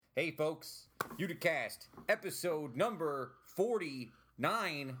Hey folks, Uticast, episode number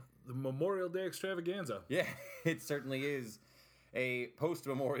 49. The Memorial Day extravaganza. Yeah, it certainly is a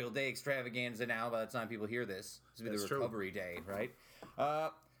post-Memorial Day extravaganza now by the time people hear this. This will be the recovery day, right?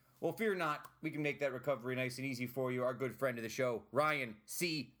 Well, fear not. We can make that recovery nice and easy for you. Our good friend of the show, Ryan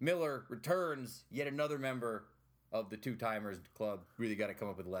C. Miller, returns. Yet another member of the Two Timers Club. Really got to come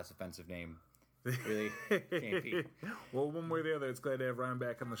up with a less offensive name. Really? Can't be. Well, one way or the other, it's glad to have Ryan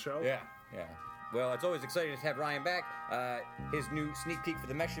back on the show. Yeah. Well, it's always exciting to have Ryan back. His new sneak peek for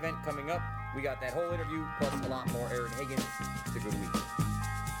the Mesh event coming up. We got that whole interview, plus a lot more Aaron Higgins. It's a good week.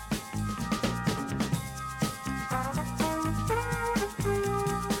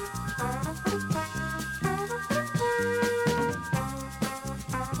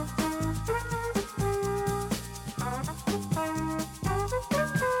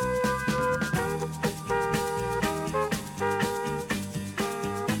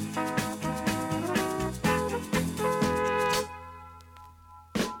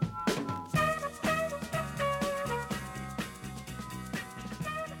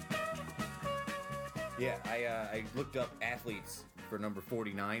 I looked up athletes for number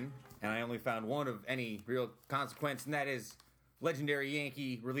 49, and I only found one of any real consequence, and that is legendary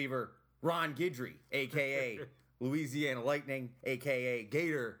Yankee reliever Ron Guidry, a.k.a. Louisiana Lightning, a.k.a.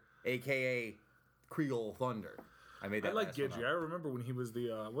 Gator, a.k.a. Creole Thunder. I made that. I like Guidry. I remember when he was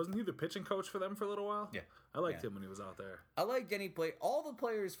wasn't he the pitching coach for them for a little while? Yeah. I liked him when he was out there. I liked all the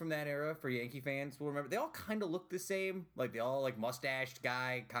players from that era for Yankee fans will remember. They all kind of look the same. Like, they all, like, mustached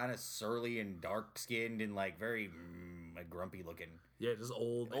guy, kind of surly and dark-skinned and, like, very grumpy looking. Yeah, just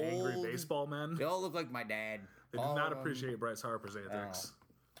old, angry baseball men. They all look like my dad. They did not appreciate Bryce Harper's antics.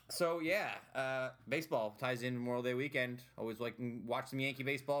 So, yeah, baseball ties in Memorial Day weekend. Always like to watch some Yankee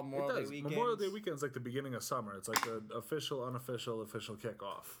baseball Memorial Day weekend. Memorial Day weekend's like the beginning of summer. It's like the official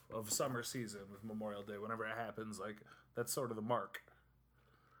kickoff of summer season with Memorial Day. Whenever it happens, like, that's sort of the mark.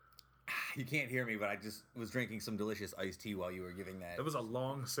 You can't hear me, but I just was drinking some delicious iced tea while you were giving that. It was a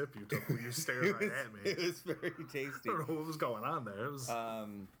long sip you took when you stared right at me. It was very tasty. I don't know what was going on there. It was...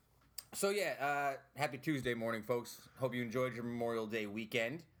 So, yeah, happy Tuesday morning, folks. Hope you enjoyed your Memorial Day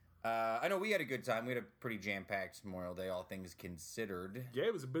weekend. I know we had a good time. We had a pretty jam-packed Memorial Day, all things considered. Yeah,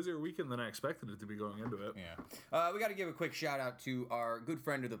 it was a busier weekend than I expected it to be going into it. Yeah. We got to give a quick shout-out to our good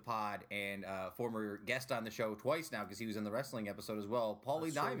friend of the pod and former guest on the show twice now, because he was in the wrestling episode as well,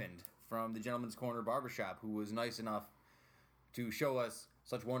 Paulie Diamond from the Gentleman's Corner Barbershop, who was nice enough to show us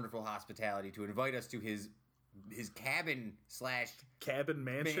such wonderful hospitality, to invite us to his cabin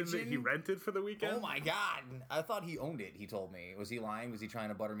mansion that he rented for the weekend. Oh my God! I thought he owned it. He told me. Was he lying? Was he trying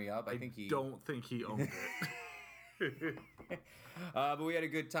to butter me up? I don't think he owned it. But we had a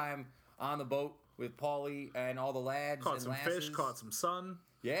good time on the boat with Paulie and all the lads. Caught some fish. Caught some sun.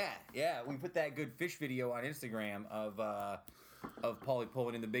 Yeah. We put that good fish video on Instagram of Paulie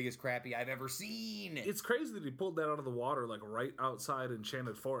pulling in the biggest crappie I've ever seen. It's crazy that he pulled that out of the water, like, right outside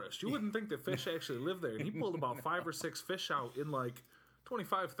Enchanted Forest. You wouldn't think that fish actually live there. And he pulled about 5 or 6 fish out in, like,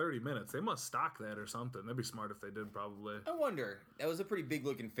 25, 30 minutes. They must stock that or something. That'd be smart if they did, probably. I wonder. That was a pretty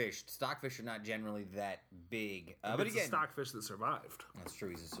big-looking fish. Stockfish are not generally that big. But it's again, a stockfish that survived. That's true.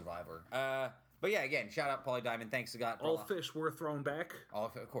 He's a survivor. But yeah, again, shout out Paulie Diamond. Thanks, Scott. All fish were thrown back.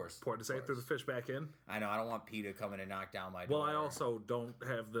 Of course. Important to say, threw the fish back in. I know. I don't want PETA coming to knock down my door. Well, I also don't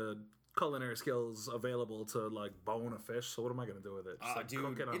have the culinary skills available to, like, bone a fish. So what am I going to do with it? Just,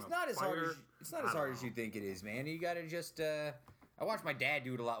 dude, it's not as hard as you think it is, man. You got to just. I watched my dad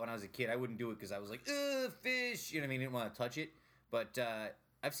do it a lot when I was a kid. I wouldn't do it because I was like, ugh, fish. You know what I mean? I didn't want to touch it. But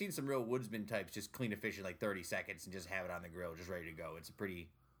I've seen some real woodsman types just clean a fish in like 30 seconds and just have it on the grill, just ready to go. It's a pretty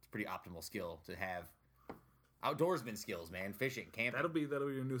optimal skill to have. Outdoorsman skills, man. Fishing, camping. That'll be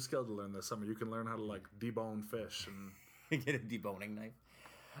your new skill to learn this summer. You can learn how to, like, debone fish and get a deboning knife.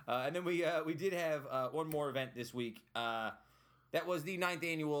 And then we did have one more event this week. That was the 9th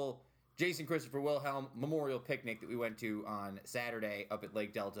annual Jason Christopher Wilhelm Memorial Picnic that we went to on Saturday up at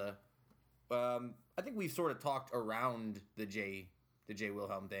Lake Delta. I think we've sort of talked around the J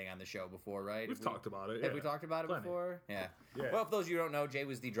Wilhelm thing on the show before, right? We've talked about it. Have we talked about it before? Yeah. Well, for those of you who don't know, Jay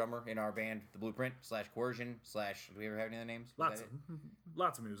was the drummer in our band, The Blueprint /Coercion/ Do we ever have any other names? Lots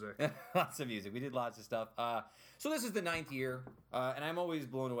of music. Lots of music. We did lots of stuff. So this is the 9th year, and I'm always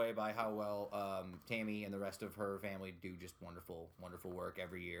blown away by how well Tammy and the rest of her family do just wonderful, wonderful work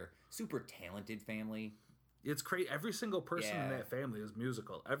every year. Super talented family. It's crazy. Every single person in that family is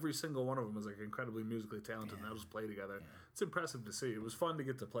musical. Every single one of them is, like, incredibly musically talented, and they'll just play together. Yeah. It's impressive to see. It was fun to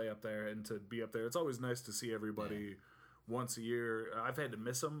get to play up there and to be up there. It's always nice to see everybody once a year. I've had to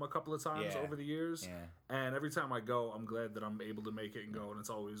miss them a couple of times over the years. Yeah. And every time I go, I'm glad that I'm able to make it and go, and it's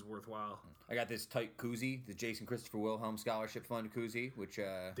always worthwhile. I got this tight koozie, the Jason Christopher Wilhelm Scholarship Fund koozie, which...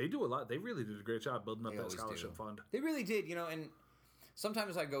 they do a lot. They really did a great job building up that scholarship fund. They really did, and...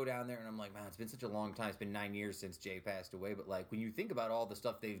 Sometimes I go down there and I'm like, man, it's been such a long time. It's been 9 years since Jay passed away. But like when you think about all the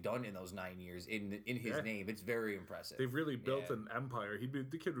stuff they've done in those 9 years in his name, it's very impressive. They've really built an empire.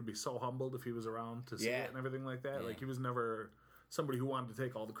 The kid would be so humbled if he was around to see it and everything like that. Yeah. Like he was never somebody who wanted to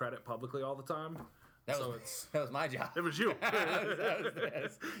take all the credit publicly all the time. That was my job. It was you.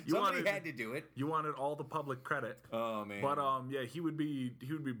 Somebody had to do it. You wanted all the public credit. Oh man. But he would be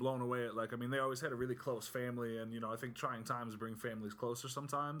blown away at they always had a really close family, and I think trying times bring families closer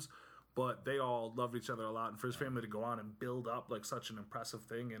sometimes. But they all loved each other a lot, and for his family to go on and build up like such an impressive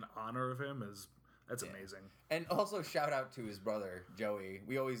thing in honor of him that's amazing. And also shout out to his brother Joey.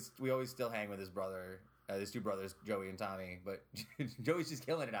 We always still hang with his brother. There's two brothers, Joey and Tommy, but Joey's just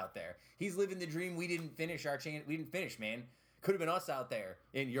killing it out there. He's living the dream. We didn't finish, man. Could have been us out there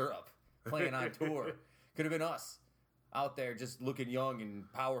in Europe playing on tour. Could have been us out there just looking young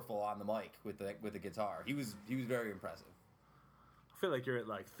and powerful on the mic with the guitar. He was very impressive. I feel like you're at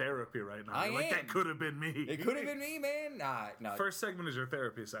therapy right now. I am. That could have been me. It could have been me, man. Nah, no. First segment is your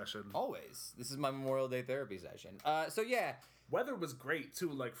therapy session. Always. This is my Memorial Day therapy session. So yeah. Weather was great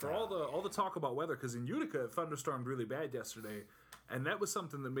too, for all the talk about weather, because in Utica it thunderstormed really bad yesterday, and that was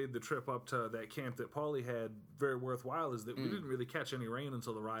something that made the trip up to that camp that Paulie had very worthwhile. Is that we didn't really catch any rain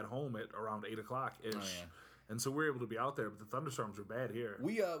until the ride home at around 8 o'clock ish, and so we were able to be out there. But the thunderstorms were bad here.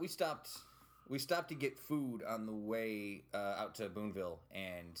 We stopped to get food on the way out to Boonville,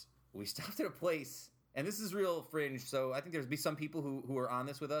 and we stopped at a place, and this is real fringe. So I think there's be some people who are on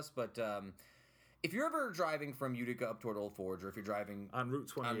this with us, but. If you're ever driving from Utica up toward Old Forge, or if you're driving on Route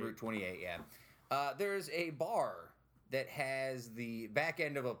 28, there's a bar that has the back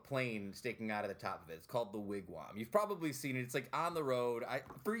end of a plane sticking out of the top of it. It's called the Wigwam. You've probably seen it. It's on the road.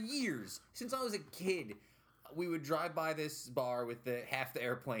 For years, since I was a kid, we would drive by this bar with half the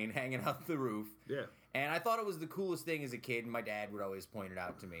airplane hanging out the roof. Yeah. And I thought it was the coolest thing as a kid, and my dad would always point it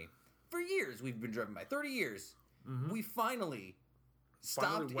out to me. For years, we've been driving by. 30 years. Mm-hmm. We finally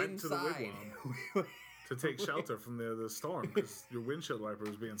went inside. To the Wigwam to take shelter from the storm because your windshield wiper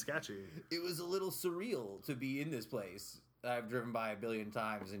was being sketchy. It was a little surreal to be in this place I've driven by a billion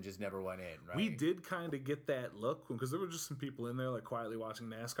times and just never went in, right? We did kind of get that look because there were just some people in there quietly watching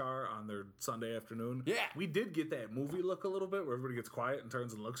NASCAR on their Sunday afternoon. Yeah. We did get that movie look a little bit where everybody gets quiet and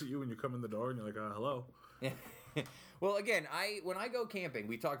turns and looks at you when you come in the door and you're like, hello. Yeah. Well, again, when I go camping,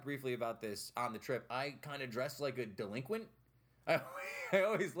 we talked briefly about this on the trip, I kind of dress like a delinquent. I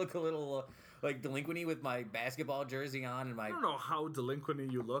always look a little delinquent-y with my basketball jersey on and my... I don't know how delinquent-y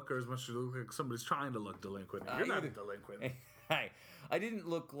you look or as much as you look like somebody's trying to look delinquent. You're not a delinquent. I didn't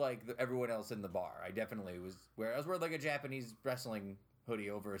look like everyone else in the bar. I definitely was... I was wearing a Japanese wrestling hoodie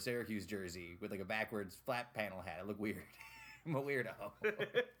over a Syracuse jersey with a backwards flat panel hat. I look weird. I'm a weirdo.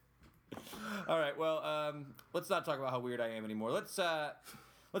 All right, well, let's not talk about how weird I am anymore.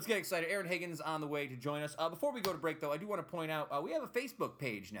 Let's get excited. Aaron Higgins on the way to join us. Before we go to break, though, I do want to point out we have a Facebook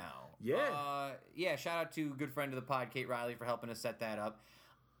page now. Yeah. Shout out to good friend of the pod, Kate Riley, for helping us set that up.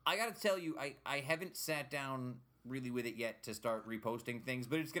 I got to tell you, I haven't sat down really with it yet to start reposting things,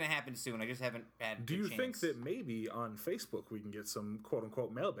 but it's going to happen soon. I just haven't had Do you think that maybe on Facebook we can get some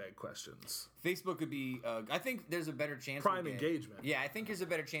quote-unquote mailbag questions? Facebook could be... I think there's a better chance... Prime engagement. Yeah, I think there's a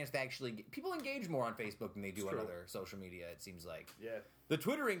better chance to actually... People engage more on Facebook than they do on other social media, it seems like. Yeah. The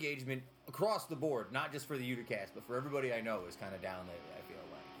Twitter engagement across the board, not just for the Uticast, but for everybody I know, is kind of down lately, I feel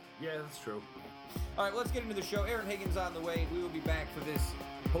like. Yeah, that's true. All right, let's get into the show. Aaron Higgins on the way. We will be back for this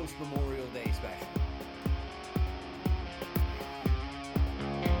post-Memorial Day special.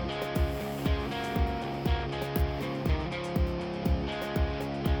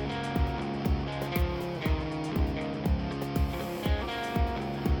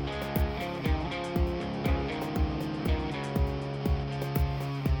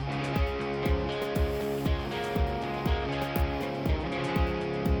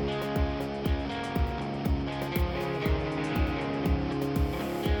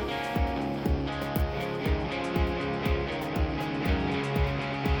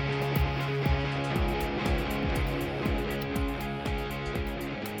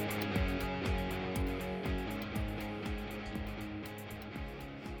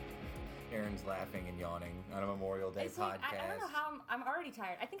 Laughing and yawning on a Memorial Day podcast. I don't know how I'm already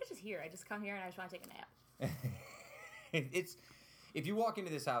tired. I think it's just here. I just come here and I just want to take a nap. It's if you walk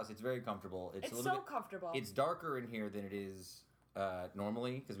into this house, it's very comfortable. It's so comfortable. It's darker in here than it is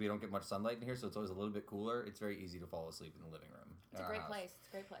normally because we don't get much sunlight in here, so it's always a little bit cooler. It's very easy to fall asleep in the living room. It's a great place. It's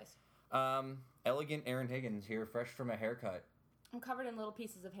a great place. Elegant Erin Higgins here, fresh from a haircut. I'm covered in little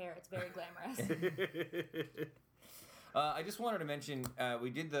pieces of hair. It's very glamorous. I just wanted to mention we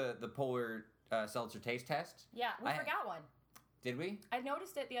did the Polar Seltzer taste test. Yeah, we forgot one. Did we? I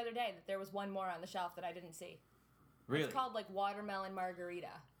noticed it the other day that there was one more on the shelf that I didn't see. Really? It's called like watermelon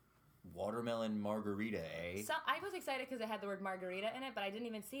margarita. Watermelon margarita, eh? So I was excited because it had the word margarita in it, but I didn't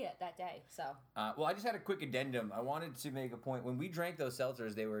even see it that day. So. Well, I just had a quick addendum. I wanted to make a point. When we drank those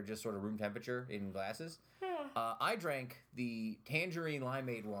seltzers, they were just sort of room temperature in glasses. I drank the tangerine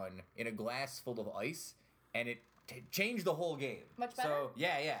limeade one in a glass full of ice, and it changed the whole game. Much better? So,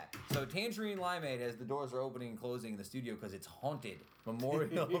 yeah. So tangerine limeade as the doors are opening and closing in the studio because it's haunted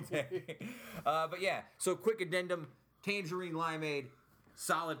Memorial Day. But yeah, so quick addendum, tangerine limeade,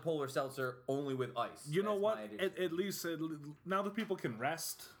 solid polar seltzer, only with ice. You know what? At least now that people can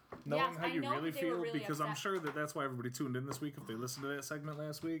rest, knowing how you really feel, because upset. I'm sure that's why everybody tuned in this week if they listened to that segment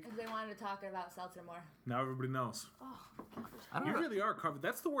last week. If they wanted to talk about seltzer more. Now everybody knows. Oh, you really are covered.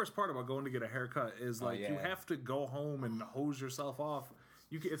 That's the worst part about going to get a haircut is like you have to go home and hose yourself off.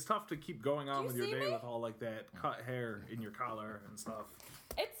 It's tough to keep going on with your day with all like that cut hair in your collar and stuff.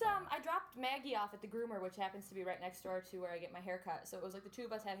 It's I dropped Maggie off at the groomer, which happens to be right next door to where I get my hair cut. So it was like the two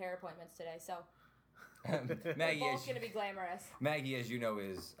of us had hair appointments today. So Maggie, we're both gonna be glamorous. Maggie, as you know,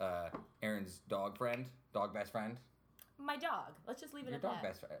 is Erin's dog best friend. My dog. Let's just leave it at that. Your dog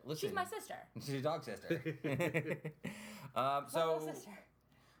best friend. Listen, she's my sister. She's your dog sister. My little sister.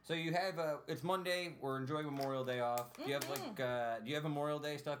 So you have it's Monday. We're enjoying Memorial Day off. Do you have like do you have Memorial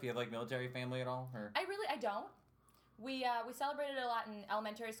Day stuff? Do you have like military family at all? Or? I don't. We celebrated it a lot in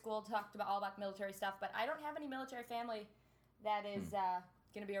elementary school. Talked all about military stuff, but I don't have any military family that is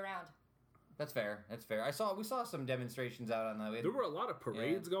going to be around. That's fair. We saw some demonstrations out on the way. There were a lot of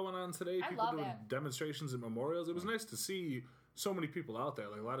parades going on today. People doing demonstrations and memorials. It was nice to see so many people out there.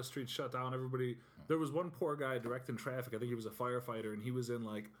 Like a lot of streets shut down. Everybody. There was one poor guy directing traffic. I think he was a firefighter, and he was in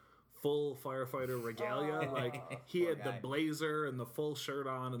like full firefighter regalia. Like he had the blazer and the full shirt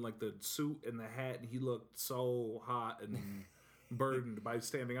on, and like the suit and the hat, and he looked so hot and burdened by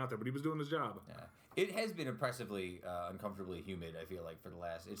standing out there. But he was doing his job. Yeah. It has been impressively uncomfortably humid, I feel like, for the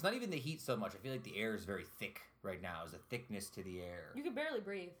last... It's not even the heat so much. I feel like the air is very thick right now. There's a thickness to the air. You can barely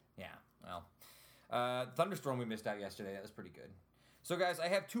breathe. Yeah, well. Thunderstorm we missed out yesterday. That was pretty good. So, guys, I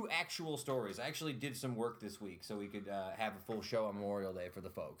have two actual stories. I actually did some work this week so we could have a full show on Memorial Day for the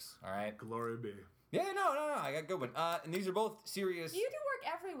folks. All right? Glory be. Yeah, no. I got a good one. And these are both serious... You do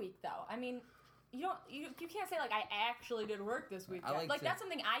work every week, though. I mean... You can't say like I actually did work this weekend. That's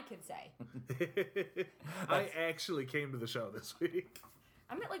something I could say. I actually came to the show this week.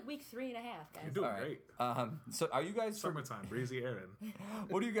 I'm at like week 3.5, guys. You're doing great. So are you guys summertime, breezy Erin?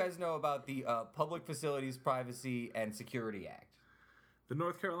 What do you guys know about the Public Facilities Privacy and Security Act? The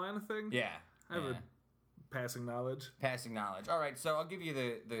North Carolina thing? Yeah. I have a passing knowledge. All right, so I'll give you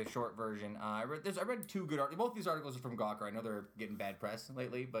the short version. I read two good articles. Both these articles are from Gawker. I know they're getting bad press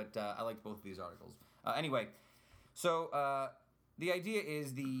lately, but I liked both of these articles. Anyway, so the idea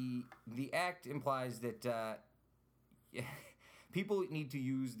is the act implies that people need to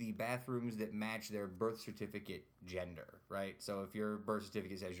use the bathrooms that match their birth certificate gender, right? So if your birth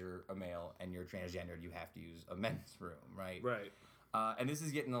certificate says you're a male and you're transgendered, you have to use a men's room, right? Right. And this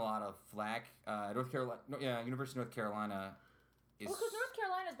is getting a lot of flack. University of North Carolina is... Well, because North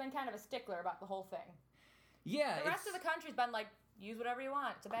Carolina's been kind of a stickler about the whole thing. Yeah. The rest of the country's been like, use whatever you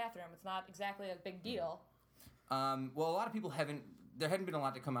want. It's a bathroom. It's not exactly a big deal. Well, a lot of people there hadn't been a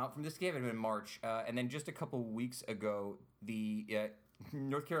lot to come out from this. It happened in March. And then just a couple weeks ago, the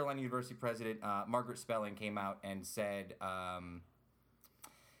North Carolina University president, Margaret Spelling, came out and said...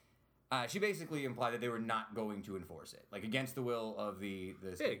 she basically implied that they were not going to enforce it, like against the will of the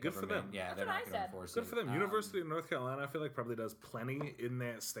state good for them. Yeah, they're not going to enforce it. Good for them. University of North Carolina, I feel like probably does plenty in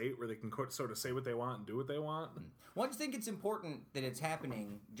that state where they can sort of say what they want and do what they want. Well, I just think it's important that it's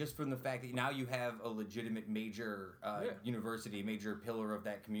happening just from the fact that now you have a legitimate major university, major pillar of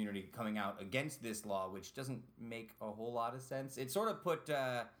that community coming out against this law, which doesn't make a whole lot of sense. It sort of put...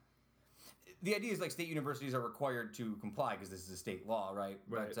 the idea is like state universities are required to comply because this is a state law, right?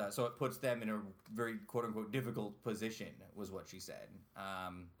 Right. But so it puts them in a very quote unquote difficult position, was what she said.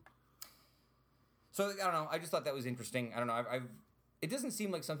 So I don't know. I just thought that was interesting. I don't know. It doesn't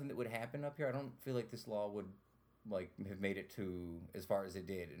seem like something that would happen up here. I don't feel like this law would like have made it to as far as it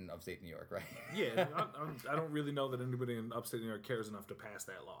did in upstate New York, right? Yeah, I don't really know that anybody in upstate New York cares enough to pass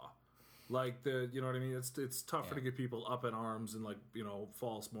that law. Like you know what I mean? It's tougher to get people up in arms and like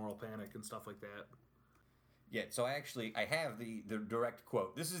false moral panic and stuff like that. yet, so I have the direct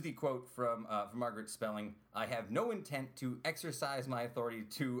quote. This is the quote from Margaret Spelling. I have no intent to exercise my authority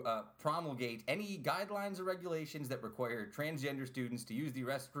to promulgate any guidelines or regulations that require transgender students to use the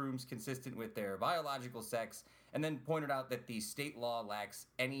restrooms consistent with their biological sex, and then pointed out that the state law lacks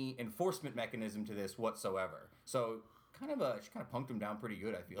any enforcement mechanism to this whatsoever. So she kind of punked him down pretty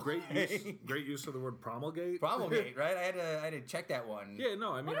good, I feel. Great use of the word promulgate. Promulgate, right? I had to check that one. Yeah,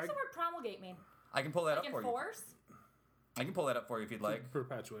 no, I mean, what does the word promulgate mean? I can pull that Like up for enforce? you. I can pull that up for you if you'd like.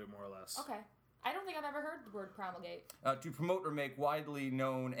 Perpetuate, more or less. Okay. I don't think I've ever heard the word promulgate. To promote or make widely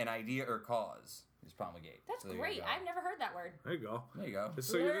known an idea or cause is promulgate. That's So great. I've never heard that word. There you go. There you go.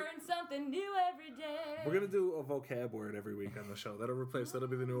 So Learn something new every day. we're going to do a vocab word every week on the show. That'll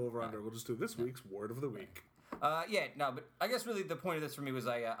be the new over-under. We'll just do this week's word of the week. But I guess really the point of this for me was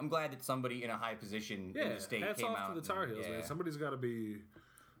I'm glad that somebody in a high position in the state hats came off out. to the Tar Heels, and, man. Somebody's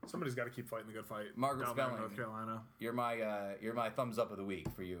got to keep fighting the good fight. Margaret down there in Spelling. North Carolina. You're my thumbs up of the week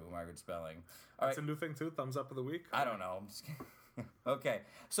for you, Margaret Spelling. All That's right. a new thing too. Thumbs up of the week. I don't know. I'm just kidding. Okay,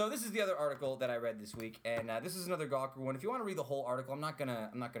 so this is the other article that I read this week, and this is another Gawker one. If you want to read the whole article, I'm not gonna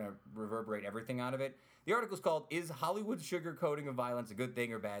reverberate everything out of it. The article's called "Is Hollywood's Sugarcoating of Violence a Good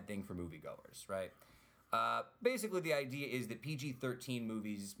Thing or Bad Thing for Moviegoers?" Right. Basically, the idea is that PG-13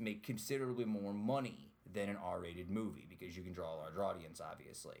 movies make considerably more money than an R-rated movie because you can draw a large audience,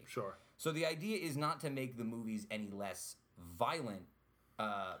 obviously. Sure. So the idea is not to make the movies any less violent,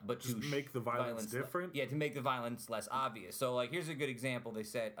 but Just to make the violence different? Yeah, to make the violence less obvious. So, like, here's a good example. They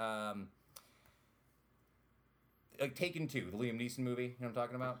said, like Taken 2, the Liam Neeson movie. You know what I'm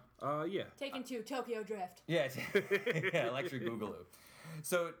talking about? Yeah. Taken to Tokyo Drift. Yeah, yeah, Electric Boogaloo.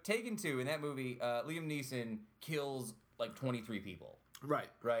 So, Taken 2, in that movie, Liam Neeson kills, like, 23 people. Right.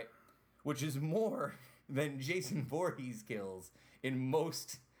 Right? Which is more than Jason Voorhees kills in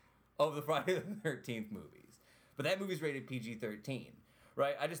most of the Friday the 13th movies. But that movie's rated PG-13,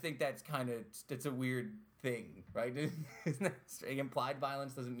 right? I just think that's it's a weird thing, right? Isn't that strange? Implied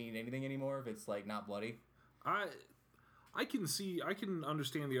violence doesn't mean anything anymore if it's, like, not bloody. I can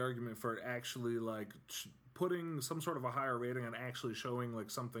understand the argument for it actually, like, putting some sort of a higher rating on actually showing, like,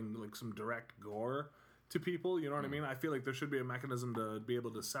 something, like, some direct gore to people, you know what I mean? I feel like there should be a mechanism to be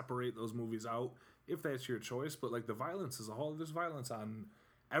able to separate those movies out if that's your choice, but, like, the violence as a whole, there's violence on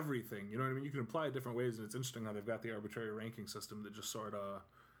everything, you know what I mean? You can apply it different ways, and it's interesting how they've got the arbitrary ranking system that just sort of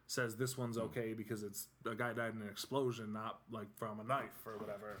says this one's okay because it's a guy died in an explosion, not, like, from a knife or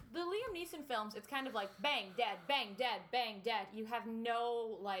whatever. The Liam Neeson films, it's kind of like bang, dead, bang, dead, bang, dead. You have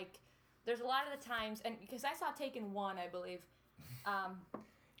no, like, there's a lot of the times, and because I saw Taken 1, I believe,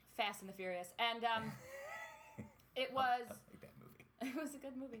 Fast and the Furious, and it was... I like that movie. It was a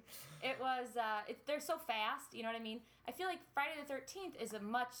good movie. It was, they're so fast, you know what I mean? I feel like Friday the 13th is a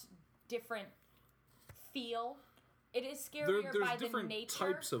much different feel. It is scarier There's by different the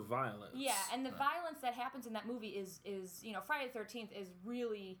nature. types of violence. Yeah, and the violence that happens in that movie is you know, Friday the 13th is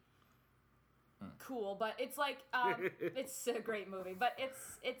really cool, but it's like, it's a great movie, but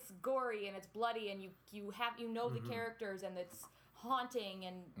it's gory and it's bloody and you know the characters and it's haunting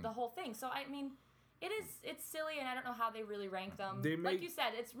and the whole thing. So, I mean... It's silly, and I don't know how they really rank them. Like you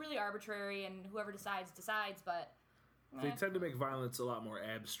said, it's really arbitrary, and whoever decides, but... They tend to make violence a lot more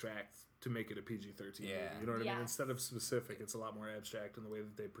abstract to make it a PG-13 movie. You know what I mean? Instead of specific, it's a lot more abstract in the way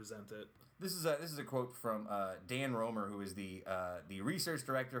that they present it. This is a quote from Dan Romer, who is the research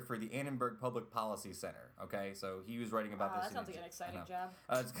director for the Annenberg Public Policy Center. Okay, so he was writing about this. That sounds like an exciting job.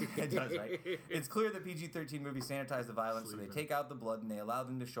 It does, right? It's clear that PG-13 movies sanitize the violence, so they take out the blood and they allow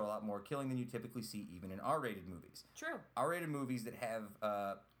them to show a lot more killing than you typically see even in R-rated movies. True. R-rated movies that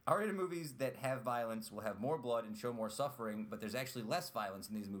have violence will have more blood and show more suffering, but there's actually less violence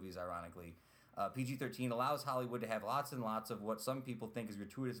in these movies, ironically. PG-13 allows Hollywood to have lots and lots of what some people think is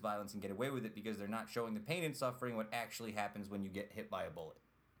gratuitous violence and get away with it because they're not showing the pain and suffering what actually happens when you get hit by a bullet.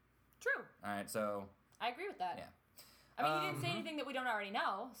 True. All right, so... I agree with that. Yeah. I mean, you didn't say anything that we don't already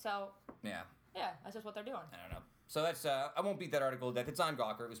know, so... Yeah. Yeah, that's just what they're doing. I don't know. So that's... I won't beat that article to death. It's on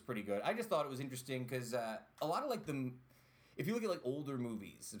Gawker. It was pretty good. I just thought it was interesting because a lot of, like, the... If you look at, like, older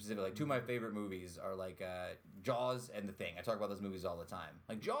movies, specifically, like, two of my favorite movies are, like, Jaws and The Thing. I talk about those movies all the time.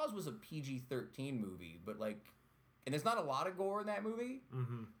 Like, Jaws was a PG-13 movie, but, like... And there's not a lot of gore in that movie,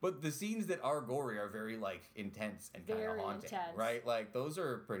 but the scenes that are gory are very, like, intense and kind of haunting, intense. Right? Like, those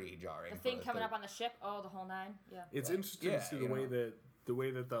are pretty jarring. The Thing coming up on the ship, the whole nine, yeah. It's interesting to see the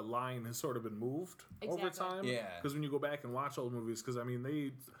way that the line has sort of been moved over time. Yeah. Because when you go back and watch old movies, because, I mean,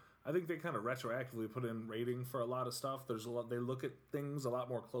 I think they kind of retroactively put in rating for a lot of stuff. There's a lot. They look at things a lot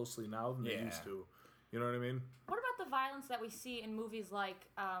more closely now than they used to. You know what I mean? What about the violence that we see in movies like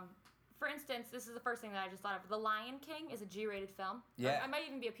for instance, this is the first thing that I just thought of. The Lion King is a G-rated film. Yeah. It might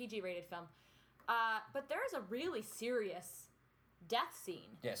even be a PG-rated film. But there's a really serious death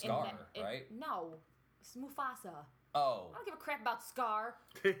scene. Yeah, Scar, right? No, it's Mufasa. Oh. I don't give a crap about Scar.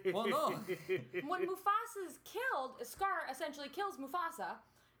 Well, no. When Mufasa's killed, Scar essentially kills Mufasa,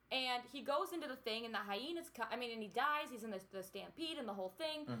 and he goes into the thing, and the hyenas and he dies. He's in the stampede and the whole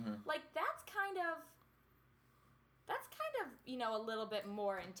thing. Mm-hmm. Like that's kind of a little bit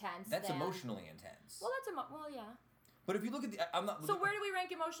more intense. That's emotionally intense. Well, well, yeah. But if you look at I'm not. So where do we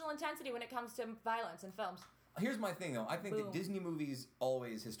rank emotional intensity when it comes to violence in films? Here's my thing, though. I think that Disney movies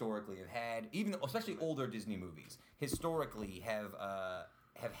always historically have had, especially older Disney movies, historically have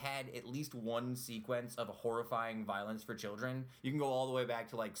had at least one sequence of horrifying violence for children. You can go all the way back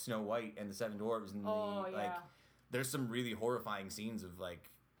to like Snow White and the Seven Dwarfs, and there's some really horrifying scenes of like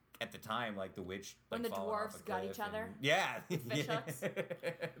at the time, like the witch when the dwarfs got each other. Yeah, the fish hooks.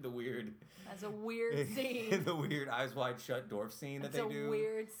 The weird. That's a weird scene. The weird eyes wide shut dwarf scene that they do. It's a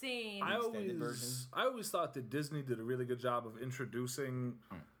weird scene. I always thought that Disney did a really good job of introducing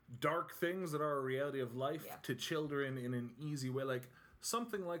dark things that are a reality of life to children in an easy way. Like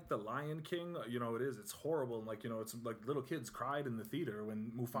something like The Lion King, it's horrible. And like, it's like little kids cried in the theater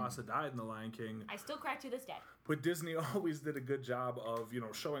when Mufasa died in The Lion King. I still cry to this day. But Disney always did a good job of,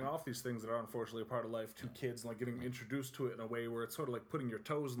 showing off these things that are unfortunately a part of life to kids and like getting them introduced to it in a way where it's sort of like putting your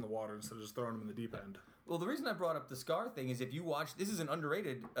toes in the water instead of just throwing them in the deep end. Well, the reason I brought up the Scar thing is if you watch, this is an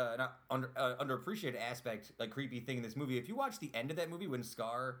underrated, not underappreciated aspect, like creepy thing in this movie. If you watch the end of that movie when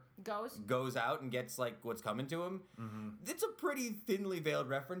Scar goes out and gets like what's coming to him, it's a pretty thinly veiled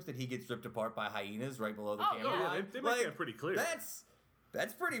reference that he gets ripped apart by hyenas right below the camera. Yeah, they make that pretty clear.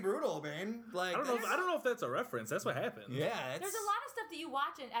 That's pretty brutal, man. Like I don't know if that's a reference. That's what happened. Yeah, there's a lot of stuff that you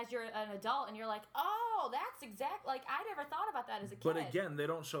watch as you're an adult, and you're like, oh, that's exact. Like I never thought about that as a kid. But again, they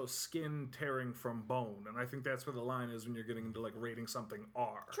don't show skin tearing from bone, and I think that's where the line is when you're getting into like rating something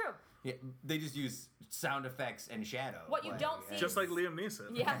R. True. Yeah, they just use sound effects and shadow. What you don't see, just like Liam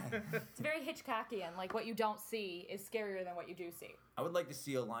Neeson. Yeah, it's very Hitchcockian. Like what you don't see is scarier than what you do see. I would like to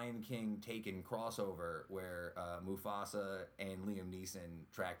see a Lion King Taken crossover where Mufasa and Liam Neeson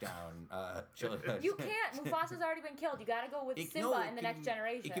track down children. You can't. Mufasa's already been killed. You got to go with Simba in the next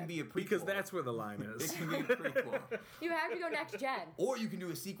generation. It can be a prequel. Because that's where the line is. It can be a prequel. You have to go next gen. Or you can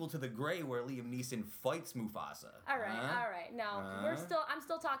do a sequel to The Grey where Liam Neeson fights Mufasa. All right. No, I'm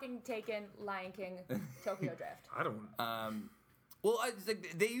still talking Taken, Lion King, Tokyo Drift. I don't. Well,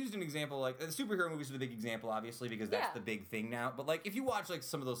 they used an example, like, the superhero movies are the big example, obviously, because that's the big thing now. But, like, if you watch, like,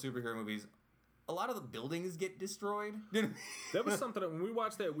 some of those superhero movies, a lot of the buildings get destroyed. That was something that when we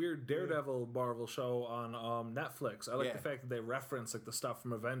watched that weird Daredevil Marvel show on Netflix, I like the fact that they reference, like, the stuff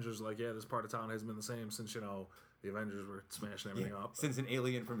from Avengers, like, this part of town hasn't been the same since, the Avengers were smashing everything up. Since an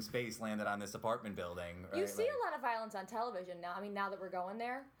alien from space landed on this apartment building. Right? You see a lot of violence on television now. I mean, now that we're going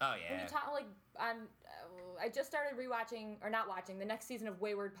there. Oh, yeah. When you talk, like, I just started rewatching, or not watching, the next season of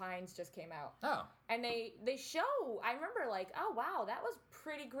Wayward Pines just came out. Oh. And they show, I remember like, oh, wow, that was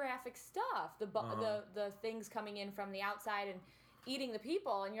pretty graphic stuff. The things coming in from the outside and eating the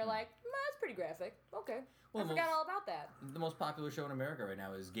people, and you're like, that's pretty graphic. Okay. Well, I forgot all about that. The most popular show in America right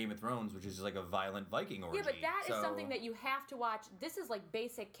now is Game of Thrones, which is like a violent Viking orgy. Yeah, but that is something that you have to watch. This is like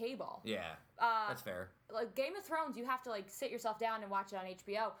basic cable. Yeah, that's fair. Like Game of Thrones, you have to like sit yourself down and watch it on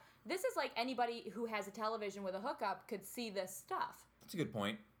HBO. This is like anybody who has a television with a hookup could see this stuff. That's a good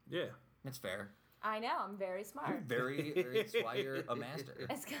point. Yeah. That's fair. I know, I'm very smart. It's why you're a master.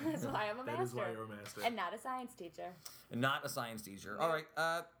 That's why I'm a master. That is why you're a master. And not a science teacher. Not a science teacher. All right,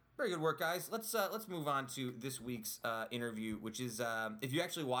 very good work, guys. Let's move on to this week's interview, which is if you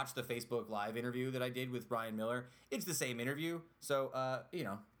actually watch the Facebook Live interview that I did with Ryan Miller, it's the same interview. So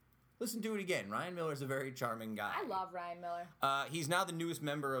listen to it again. Ryan Miller is a very charming guy. I love Ryan Miller. He's now the newest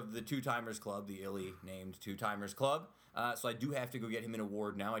member of the Two Timers Club, the illy named Two Timers Club. So I do have to go get him an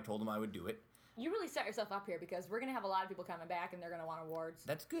award now. I told him I would do it. You really set yourself up here because we're going to have a lot of people coming back and they're going to want awards.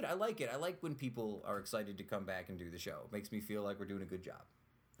 That's good. I like it. I like when people are excited to come back and do the show. It makes me feel like we're doing a good job.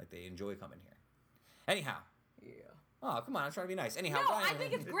 Like they enjoy coming here. Anyhow. Yeah. Oh, come on. I'm trying to be nice. Anyhow. No, I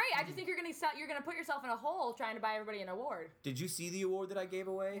think it's great. I just think you're going to put yourself in a hole trying to buy everybody an award. Did you see the award that I gave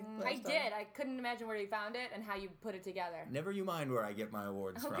away? I did. I couldn't imagine where you found it and how you put it together. Never you mind where I get my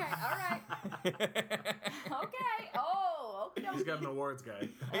awards from. Okay, all right. Okay. Oh, okay. He's got an awards guy.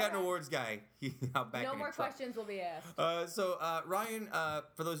 I got an awards guy. No more questions will be asked. So Ryan,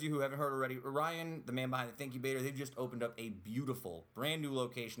 for those of you who haven't heard already, Ryan, the man behind the Think Incubator, they've just opened up a beautiful, brand new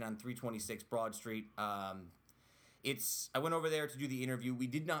location on 326 Broad Street. I went over there to do the interview. We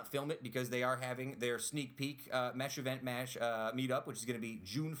did not film it because they are having their sneak peek Mesh Event Mash meetup, which is going to be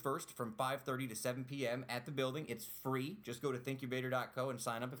June 1st from 5:30 to 7 p.m. at the building. It's free. Just go to thinkubator.co and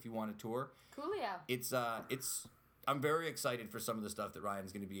sign up if you want a tour. Coolio. I'm very excited for some of the stuff that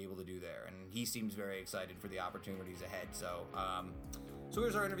Ryan's going to be able to do there, and he seems very excited for the opportunities ahead. So, so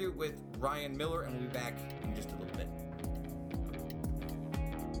here's our interview with Ryan Miller, and we'll be back in just a little bit.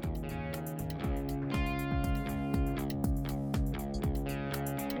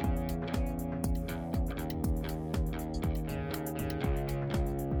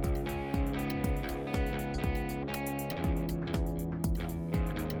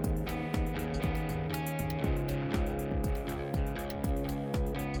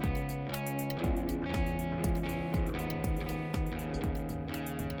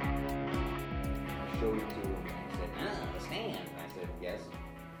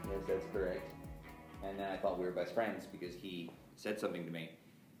 Friends because he said something to me,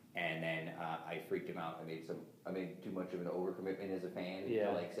 and then I freaked him out. I made too much of an overcommitment as a fan,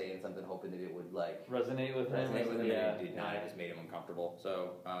 like saying something, hoping that it would like resonate with him. Yeah. It did not. It just made him uncomfortable.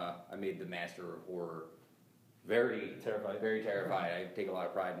 So I made the master of horror very terrified. Very terrified. I take a lot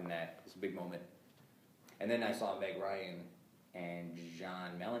of pride in that. It's a big moment. And then I saw Meg Ryan and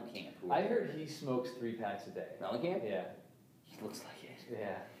John Mellencamp. I heard he smokes 3 packs a day. Mellencamp? Yeah. He looks like it.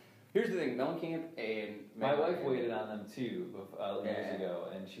 Yeah. Here's the thing, Mellencamp and... My wife waited on them too years ago,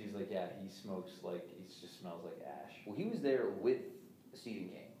 and she's like, yeah, he smokes like, he just smells like ash. Well, he was there with Stephen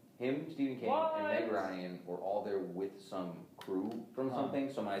King. Him, Stephen King, and Meg Ryan were all there with some crew from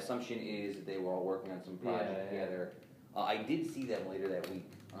something, so my assumption is that they were all working on some project together. I did see them later that week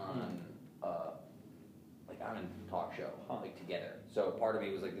on a talk show, like together. So part of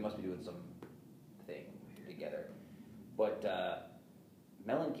me was like, they must be doing some thing together. But...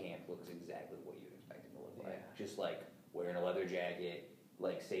 Mellencamp looks exactly what you'd expect him to look like. Just like wearing a leather jacket,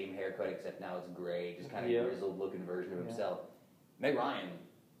 like same haircut except now it's gray, just kind of grizzled looking version of himself. Meg Ryan.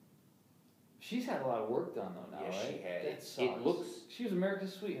 She's had a lot of work done though now, right? She had. That sucks. She was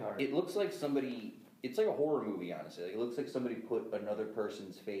America's sweetheart. It looks like somebody, it's like a horror movie, honestly. It looks like somebody put another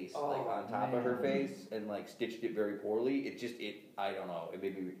person's face on top of her face and like stitched it very poorly. I don't know. It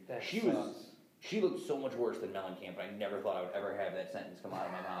made me, She looked so much worse than Mellencamp, but I never thought I would ever have that sentence come out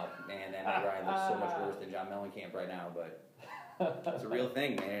of my mouth. Man, that Meg Ryan looks so much worse than John Mellencamp right now, but it's a real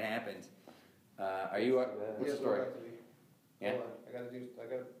thing, man. It happens. Are you? What's the story? Yeah. I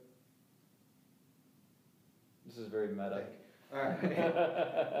gotta. This is very meta. All right.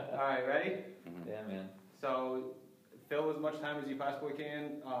 All right. Ready? Mm-hmm. Yeah, man. So, fill as much time as you possibly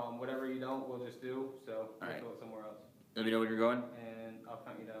can. Whatever you don't, we'll just do. So, we'll fill it somewhere else. Let me know when you're going. And I'll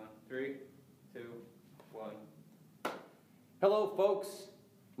count you down. 3, 2, 1. Hello, folks.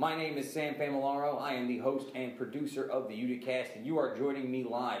 My name is Sam Familaro. I am the host and producer of the Uticast, and you are joining me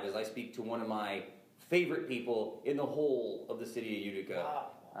live as I speak to one of my favorite people in the whole of the city of Utica.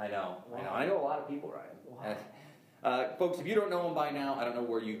 Wow. I know a lot of people, Ryan. Wow. Folks, if you don't know him by now, I don't know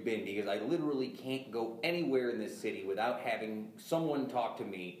where you've been, because I literally can't go anywhere in this city without having someone talk to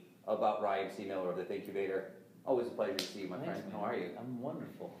me about Ryan C. Miller of the Thinkubator. Always a pleasure to see you, my friend. How are you? I'm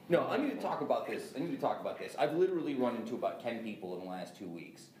wonderful. No, I need to talk about this. I've literally run into about 10 people in the last 2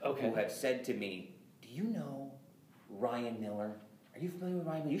 weeks who have said to me, "Do you know Ryan Miller? Are you familiar with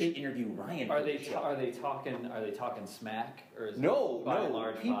Ryan Miller? You should interview Ryan." Are they talking smack, or is no, by and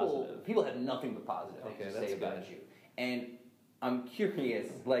large positive? People have nothing but positive to say about you. And I'm curious,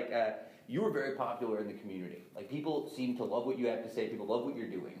 you were very popular in the community. Like, people seem to love what you have to say. People love what you're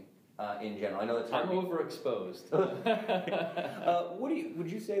doing. In general, I know it's hard. I'm overexposed.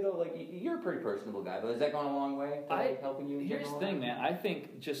 Would you say though? Like, you're a pretty personable guy, but has that gone a long way to helping you? Here's the thing, man. I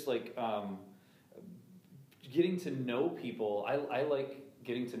think just like getting to know people. I like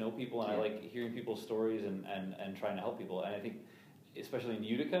getting to know people, and I like hearing people's stories and trying to help people. And I think, especially in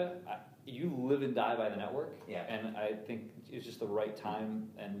Utica, you live and die by the network. Yeah. And I think it's just the right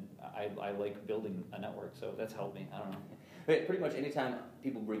time, and I like building a network, so that's helped me. I don't know. But pretty much anytime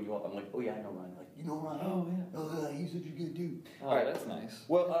people bring you up, I'm like, oh yeah, I know Ryan. Like, you know Ryan? Oh yeah. Oh yeah, he's such a good dude. Oh, all right, that's nice.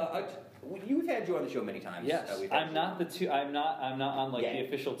 Well, you've had you on the show many times. Yes, I'm not on like the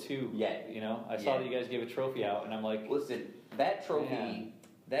official 2 yet. You know, I saw that you guys gave a trophy out, and I'm like, listen, that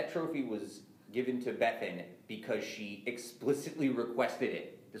trophy was given to Bethan because she explicitly requested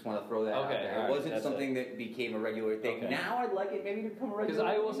it. Just want to throw that out there. Right, it wasn't something that became a regular thing. Okay. Now I'd like it maybe to become a regular.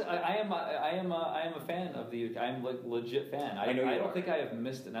 Because I will say, I am a fan of the Utica. I'm like legit fan. I don't think I have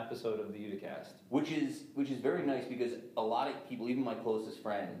missed an episode of the Uticast. Which is very nice because a lot of people, even my closest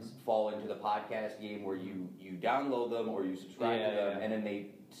friends, fall into the podcast game where you download them or you subscribe to them and then they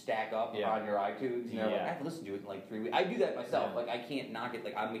stack up on your iTunes and they're like, I have to listen to it in like 3 weeks. I do that myself. Like I can't knock it.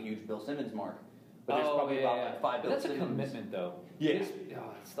 Like I'm a huge Bill Simmons mark. But there's probably about like 5 Bill Simmons. That's a commitment though. Yeah.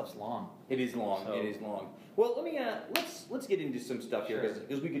 That stuff's long. It is long. So. It is long. Well, let me let's get into some stuff here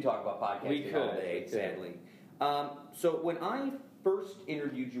because we could talk about podcasting all day, sadly. So when I first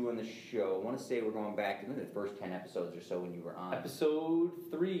interviewed you on the show, I want to say we're going back to the first 10 episodes or so when you were on. Episode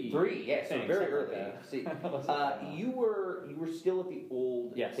 3. 3, yes, so very early. See, you were still at the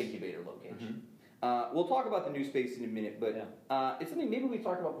old incubator location. Mm-hmm. We'll talk about the new space in a minute, but it's something maybe we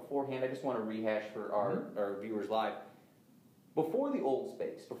talked about beforehand. I just want to rehash for our viewers live. Before the old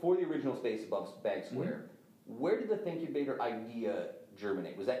space, before the original space above Bag Square, where did the Thinkubator idea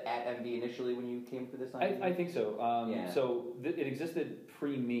germinate? Was that at MV initially when you came to this idea? I think so. So it existed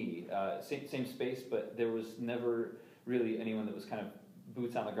pre-me, same space, but there was never really anyone that was kind of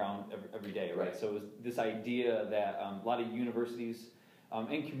boots on the ground every day, right? So it was this idea that a lot of universities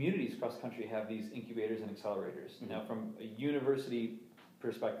and communities across the country have these incubators and accelerators. Mm-hmm. Now, from a university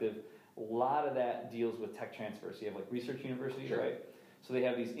perspective, a lot of that deals with tech transfer. So you have like research universities, right? So they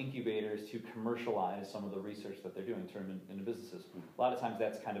have these incubators to commercialize some of the research that they're doing, turn them into businesses. A lot of times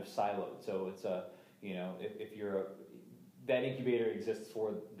that's kind of siloed. So it's if you're that incubator exists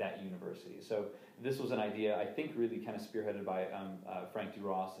for that university. So this was an idea I think really kind of spearheaded by Frank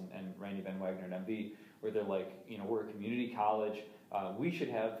DuRoss and Randy Van Wagner at MV, where they're like, we're a community college. We should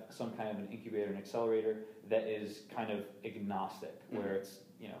have some kind of an incubator and accelerator that is kind of agnostic, where it's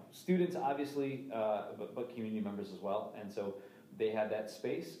students obviously, but community members as well. And so they had that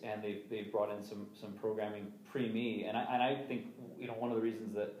space, and they brought in some programming pre-me. And I think one of the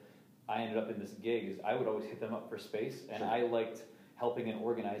reasons that I ended up in this gig is I would always hit them up for space, and I liked helping and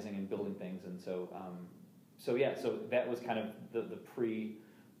organizing and building things. And so so that was kind of the pre-Ryan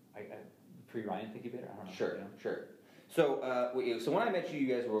Thinkubator. I don't know. Sure. So when I met you,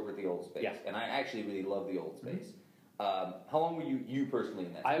 you guys were over at the old space, and I actually really love the old space. Mm-hmm. How long were you personally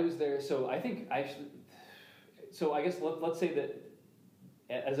in that space? I was there, so I think so I guess let's say that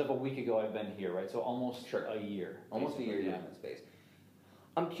as of a week ago I've been here, right? So almost a year. Almost a year in that space.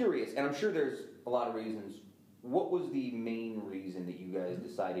 I'm curious, and I'm sure there's a lot of reasons. What was the main reason that you guys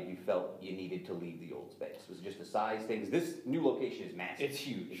decided you felt you needed to leave the old space? Was it just the size things? This new location is massive. It's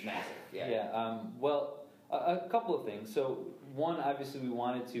huge. It's massive. Yeah. Well, a couple of things. So one, obviously, we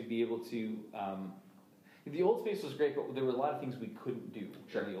wanted to be able to. The old space was great, but there were a lot of things we couldn't do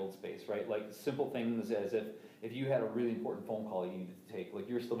in the old space, right? Like simple things as if you had a really important phone call you needed to take, like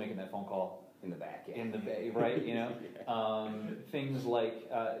you were still making that phone call in the back, in the bay, right? Things like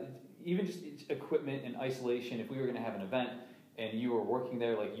even just equipment and isolation. If we were going to have an event and you were working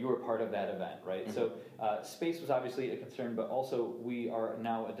there, like you were part of that event, right? Mm-hmm. So space was obviously a concern, but also we are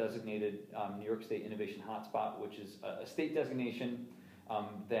now a designated New York State Innovation Hotspot, which is a state designation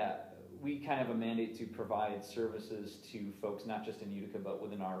that we kind of have a mandate to provide services to folks not just in Utica but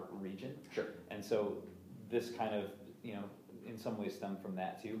within our region. Sure. And so this kind of in some ways stemmed from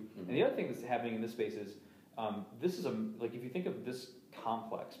that too. Mm-hmm. And the other thing that's happening in this space is this is like if you think of this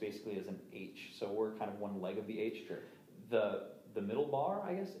complex basically as an H, so we're kind of one leg of the H. Sure. The middle bar,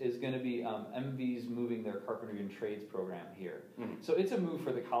 I guess, is going to be MV's moving their carpentry and trades program here. Mm-hmm. So it's a move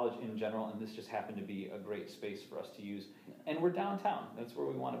for the college in general, and this just happened to be a great space for us to use. And we're downtown. That's where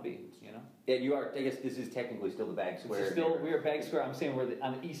we want to be, Yeah, you are. I guess this is technically still the Bag Square. We are Bag Square. I'm saying we're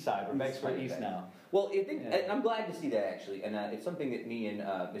on the east side. We're Bag Square East now. Well, I'm glad to see that, actually. And it's something that me and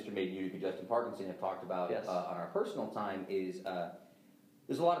Mr. Made in Utica, Justin Parkinson, have talked about on our personal time is...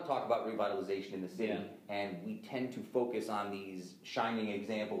 there's a lot of talk about revitalization in the city, and we tend to focus on these shining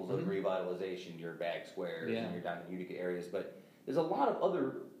examples of revitalization, your Bag Squares and your down in Utica areas, but there's a lot of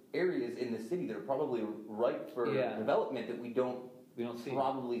other areas in the city that are probably ripe for development that we don't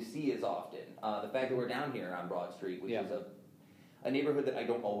probably see as often. The fact that we're down here on Broad Street, which is a neighborhood that I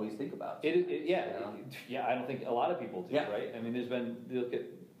don't always think about. I don't think a lot of people do, right? I mean, look at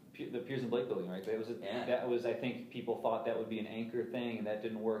the Piers and Blake building, right? That was I think people thought that would be an anchor thing, and that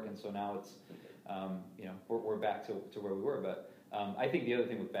didn't work, and so now it's we're back to where we were. But I think the other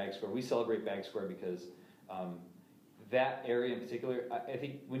thing with Bag Square, we celebrate Bag Square because that area in particular, I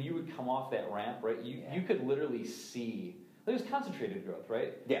think when you would come off that ramp, right, you could literally see there's concentrated growth,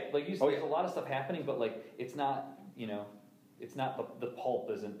 right? Yeah. Like there's a lot of stuff happening, but like it's not it's not the pulp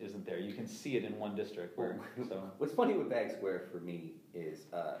isn't there. You can see it in one district. What's funny with Bag Square for me is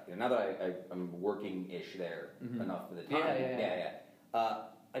now that I'm working-ish there enough for the time.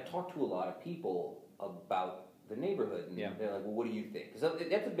 I talk to a lot of people about the neighborhood, and they're like, "Well, what do you think?" Because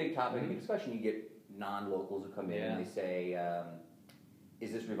that's a big topic of discussion. You get non-locals who come in and they say,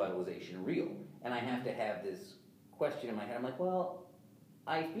 "Is this revitalization real?" And I have to have this question in my head. I'm like, "Well,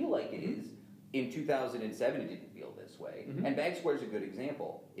 I feel like it is." In 2007, it didn't feel this way. And Bag Square is a good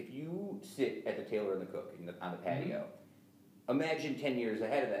example. If you sit at the Tailor and the Cook on the patio, imagine 10 years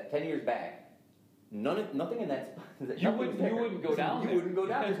ahead of that, 10 years back, nothing in that spot. You wouldn't go down. You wouldn't go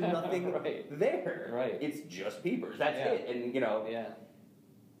down. There's nothing there. Right. It's just peepers. That's it. And,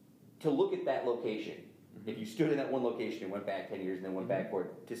 to look at that location, if you stood in that one location and went back 10 years and then went back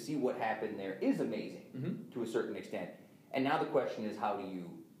forward, to see what happened there is amazing to a certain extent. And now the question is, how do you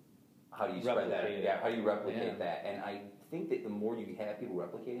spread that? Yeah, how do you replicate that? And I think that the more you have people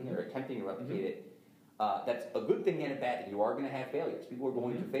replicating it or attempting to replicate it, that's a good thing and a bad thing. You are going to have failures. People are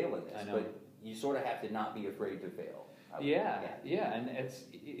going to fail in this, but you sort of have to not be afraid to fail. And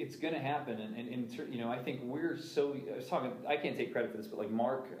it's going to happen. And I think we're so. I can't take credit for this, but like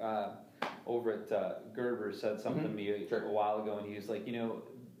Mark over at Gerber said something to me a while ago, and he was like,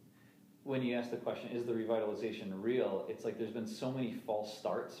 when you ask the question, is the revitalization real? It's like there's been so many false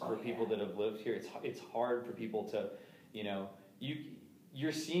starts for people that have lived here. It's hard for people to,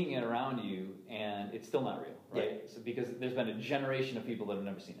 you're seeing it around you, and it's still not real, right? So because there's been a generation of people that have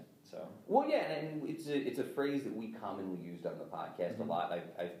never seen it. So and it's a phrase that we commonly used on the podcast a lot.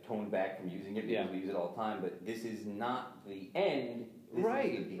 I've toned back from using it because we use it all the time. But this is not the end. This is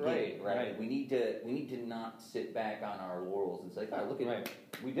the beginning, right? We need to not sit back on our laurels and say, "Oh, look at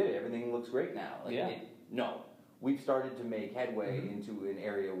we did it. Everything looks great now." No, we've started to make headway into an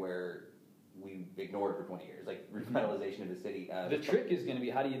area where we ignored for 20 years, like revitalization of the city. The trick is going to be,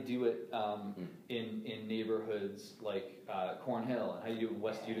 how do you do it in neighborhoods like Cornhill, and how do you do it in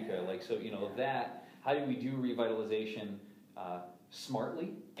West Utica? Like, so that. How do we do revitalization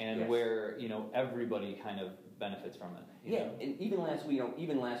smartly and where everybody kind of benefits from it? And even last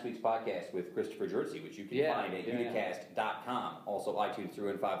week's podcast with Christopher Jersey, which you can find at unicast.com, also iTunes,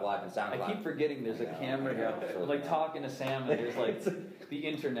 315 Live, and SoundCloud. I keep forgetting there's a camera here. I'm like talking to Sam, and there's like the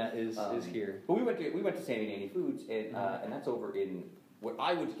internet is here. But we went to Sandy Nanny Foods, and that's over in what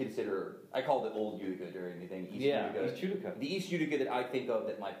I would consider, I called it Old Utica during the thing, East Utica. The East Utica that I think of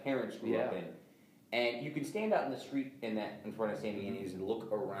that my parents grew up in. And you can stand out in the street in front of Sandy Nanny's and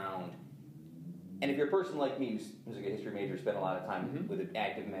look around. And if you're a person like me who's a history major, spent a lot of time with an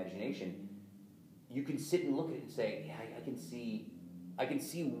active imagination, you can sit and look at it and say, "Yeah, I can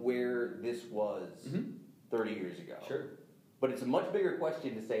see where this was 30 years ago." Sure. But it's a much bigger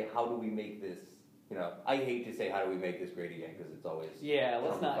question to say, how do we make this? I hate to say, how do we make this great again? Because it's always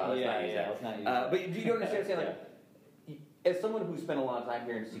let's not use that. But do you understand? As someone who's spent a lot of time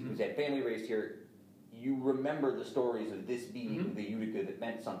here and who's had family raised here, you remember the stories of this being the Utica that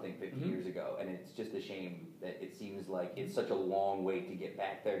meant something 50 years ago, and it's just a shame that it seems like it's such a long way to get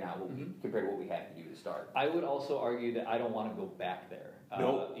back there now compared to what we have to do to start. I would also argue that I don't want to go back there.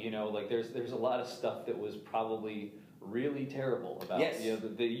 No. There's a lot of stuff that was probably really terrible about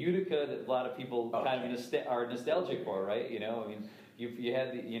the Utica that a lot of people kind of are nostalgic for, right? You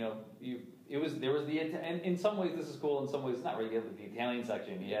had and in some ways this is cool, in some ways it's not really. You had the Italian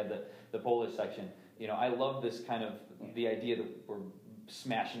section, you had the Polish section. I love this kind of the idea that we're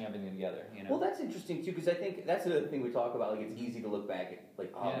smashing everything together. Well, that's interesting too, because I think that's another thing we talk about. Like, it's easy to look back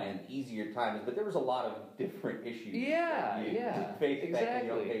at easier times, but there was a lot of different issues. That you faced back then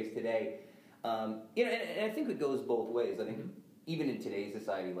you don't face today. And I think it goes both ways. I think even in today's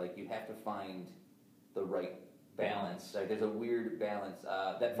society, like, you have to find the right balance. Like, there's a weird balance.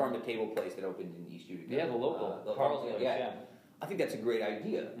 That farm to table place that opened in East Utica. Yeah, the local Carl's place. Yeah. I think that's a great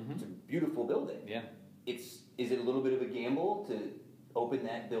idea. It's a beautiful building. Yeah. Is it a little bit of a gamble to open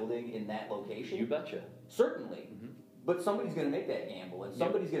that building in that location? You betcha. Certainly. But somebody's going to make that gamble, and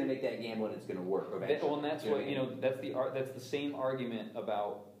somebody's going to make that gamble, and it's going to work eventually. And that's what that's the same argument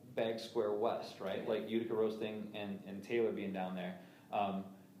about Bag Square West, right? Like Utica Roasting and Taylor being down there.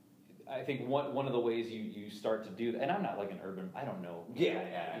 I think one of the ways you start to do that, and I'm not like an urban, I don't know.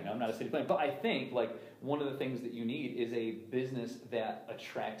 I'm not a city planner, but I think like one of the things that you need is a business that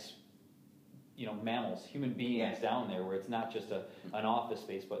attracts, mammals, human beings down there, where it's not just an office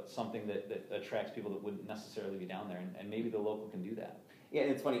space, but something that attracts people that wouldn't necessarily be down there, and maybe the local can do that. Yeah,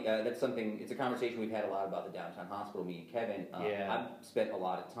 and it's funny. It's a conversation we've had a lot about the downtown hospital. Me and Kevin. I've spent a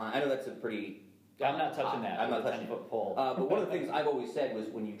lot of time. I know that's a pretty. I'm not touching that. I'm not touching 10-foot pole. But one of the things I've always said was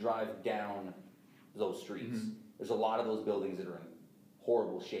when you drive down those streets, there's a lot of those buildings that are in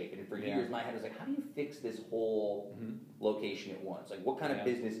horrible shape. And for years, my head was like, how do you fix this whole location at once? Like, what kind of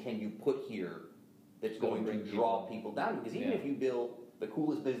business can you put here that's going to draw people down? Because even if you build the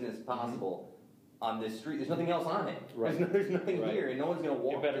coolest business possible on this street, there's nothing else on it. Right. There's nothing here, and no one's going to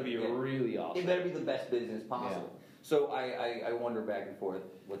walk. It better be really awesome. It better be the best business possible. Yeah. So I wonder back and forth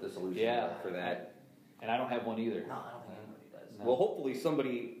what the solution is for that. And I don't have one either. No, I don't think anybody does. No. Well, hopefully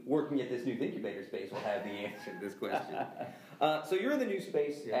somebody working at this new incubator space will have the answer to this question. So you're in the new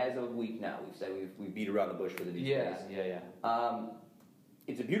space as of a week now. We've said we've beat around the bush for the new space.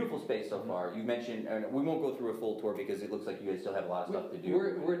 It's a beautiful space so far. You mentioned, and we won't go through a full tour because it looks like you guys still have a lot of stuff to do.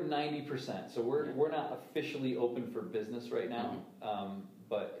 We're at 90%, so we're not officially open for business right now.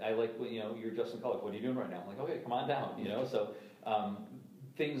 But I like you're Justin Cullick. What are you doing right now? I'm like, okay, come on down. So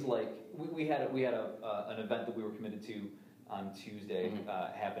things like we had an event that we were committed to on Tuesday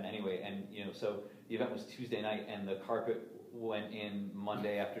happen anyway, and so the event was Tuesday night, and the carpet went in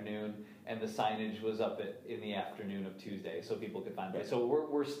Monday afternoon, and the signage was up in the afternoon of Tuesday, so people could find it. So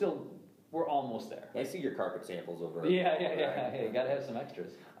we're almost there. I see your carpet samples over. Yeah. Hey, gotta have some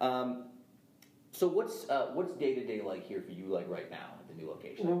extras. So what's day to day like here for you, like right now at the new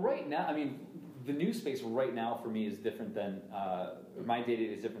location? Well, right now, I mean, the new space right now for me is different than my day to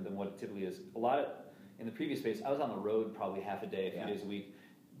day is different than what it typically is. In the previous space, I was on the road probably half a day, a few days a week,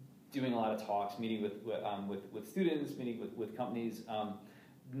 doing a lot of talks, meeting with students, meeting with companies.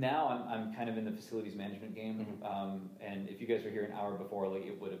 Now I'm kind of in the facilities management game, and if you guys were here an hour before, like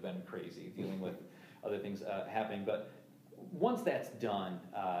it would have been crazy dealing with other things happening. But once that's done,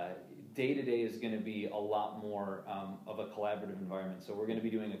 day to day is going to be a lot more of a collaborative environment. So we're going to be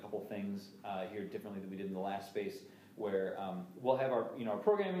doing a couple things here differently than we did in the last space, where we'll have our our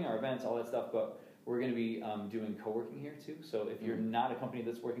programming, our events, all that stuff, but we're going to be doing co-working here too. So if you're not a company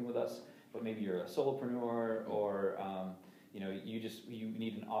that's working with us, but maybe you're a solopreneur or you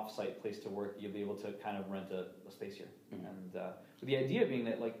need an off-site place to work, you'll be able to kind of rent a space here. And so the idea being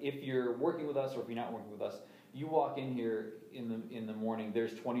that like if you're working with us or if you're not working with us, you walk in here in the morning,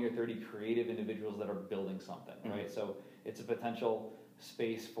 there's 20 or 30 creative individuals that are building something, right? So it's a potential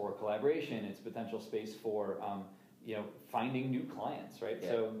space for collaboration. It's a potential space for finding new clients, right?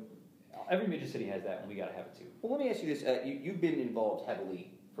 Yeah. So every major city has that, and we got to have it too. Well, let me ask you this: you've been involved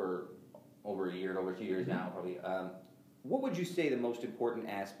heavily for over a year, over 2 years now, probably. What would you say the most important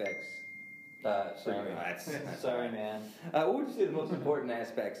aspects? Sorry, man. What would you say the most important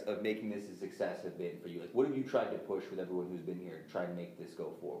aspects of making this a success have been for you? Like, what have you tried to push with everyone who's been here to try to make this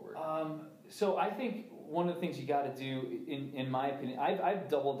go forward? So I think one of the things you got to do, in my opinion, I've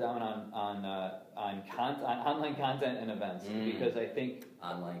doubled down on online content and events because I think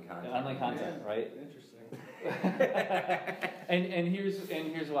online content, right? Interesting. and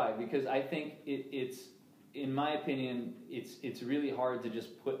here's why, because I think it's in my opinion it's really hard to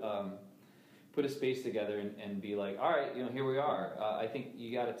just put a space together and be like, all right, here we are. I think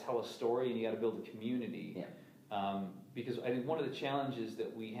you got to tell a story and you got to build a community. Yeah. Because I think one of the challenges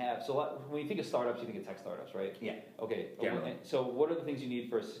that we have, so when you think of startups, you think of tech startups, right? Yeah. Okay. Generally. So what are the things you need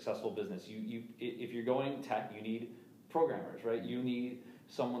for a successful business? If you're going tech, you need programmers, right? You need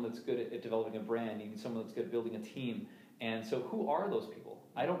someone that's good at developing a brand. You need someone that's good at building a team. And so who are those people?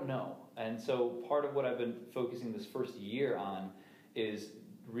 I don't know. And so part of what I've been focusing this first year on is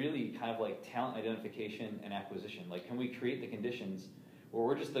really kind of like talent identification and acquisition. Like, can we create the conditions where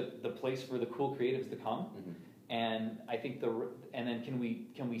we're just the place for the cool creatives to come? And I think and then can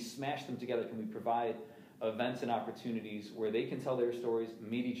we smash them together? Can we provide events and opportunities where they can tell their stories,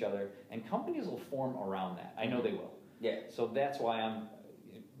 meet each other, and companies will form around that. I know they will. Yeah. So that's why I'm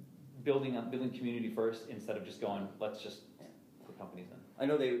building community first instead of just going, let's just put companies in. I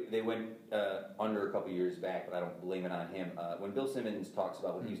know they went under a couple years back, but I don't blame it on him. When Bill Simmons talks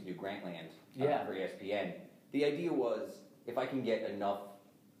about when he used to do Grantland for ESPN, the idea was if I can get enough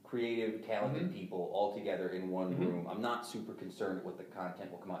creative, talented people all together in one room, I'm not super concerned what the content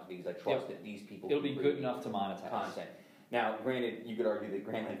will come out to be because I trust that these people it'll be good enough to monetize content. Now, granted, you could argue that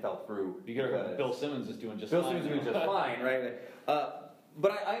Grantland fell through. You could argue Bill Simmons is doing just fine. Bill Simmons is doing just fine, right?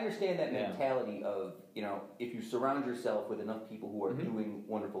 But I understand that mentality of, if you surround yourself with enough people who are doing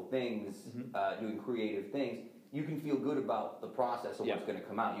wonderful things, doing creative things, you can feel good about the process of what's going to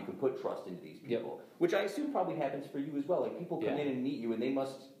come out. You can put trust into these people, which I assume probably happens for you as well. Like, people come in and meet you, and they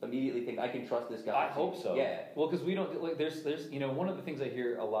must immediately think, I can trust this guy. I hope so. Yeah. Well, because we don't, like, there's one of the things I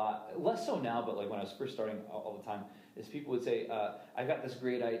hear a lot, less so now, but like when I was first starting all the time, is people would say, I've got this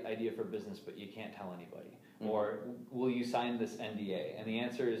great idea for business, but you can't tell anybody. Or will you sign this NDA? And the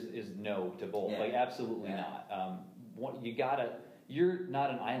answer is no to both. Like, absolutely not. You you're not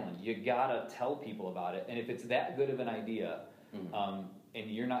an island. You gotta tell people about it. And if it's that good of an idea, and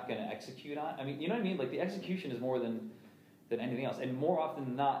you're not going to execute on, I mean, you know what I mean? Like the execution is more than anything else. And more often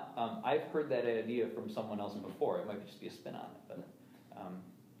than not, I've heard that idea from someone else before. It might just be a spin on it, but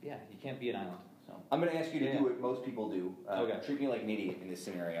yeah, you can't be an island. So I'm going to ask you to do what most people do. Okay. Treat me like an idiot in this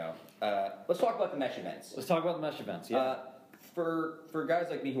scenario. Let's talk about the mesh events. Let's talk about the mesh events. Yeah. For guys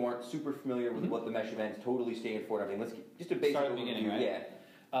like me who aren't super familiar with what the mesh events totally stand for and everything, let's just a basic start at the beginning, right? Yeah.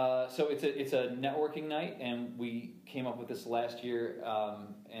 So it's a networking night, and we came up with this last year.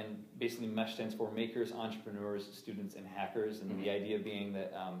 And basically, MESH stands for Makers, Entrepreneurs, Students, and Hackers. And the idea being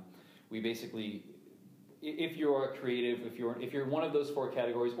that we basically, if you're a creative, if you're one of those 4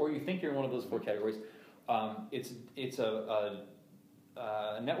 categories, or you think you're in one of those 4 categories, it's a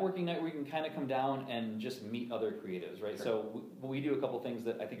networking night where you can kind of come down and just meet other creatives, right? Sure. So we do a couple things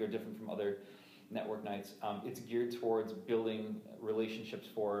that I think are different from other network nights. It's geared towards building relationships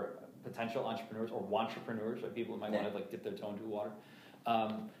for potential entrepreneurs or wantrepreneurs, right? People who might want to like dip their toe into water.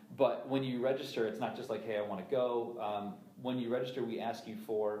 But when you register, it's not just like, hey, I want to go. When you register, we ask you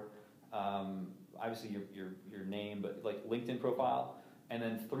for obviously your name, but like LinkedIn profile, and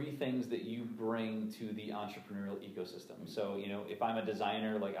then 3 things that you bring to the entrepreneurial ecosystem. So, you know, if I'm a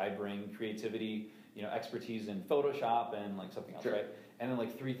designer, like I bring creativity, you know, expertise in Photoshop and like something else, right? And then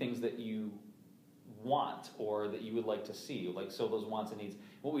like 3 things that you want or that you would like to see, like so those wants and needs.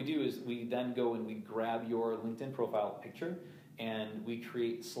 What we do is we then go and we grab your LinkedIn profile picture and we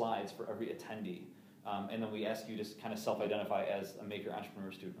create slides for every attendee. And then we ask you to kind of self-identify as a maker,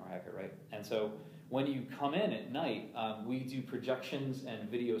 entrepreneur, student, or hacker, right? And so when you come in at night, we do projections and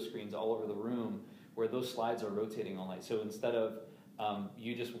video screens all over the room where those slides are rotating all night. So instead of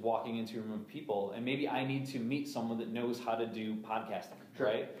you just walking into a room of people, and maybe I need to meet someone that knows how to do podcasting,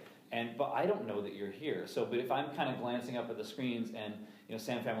 right? But I don't know that you're here. So, but if I'm kind of glancing up at the screens and you know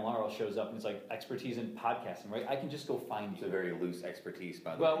Sam Familaro shows up and it's like expertise in podcasting, right? I can just go find you. It's a very loose expertise,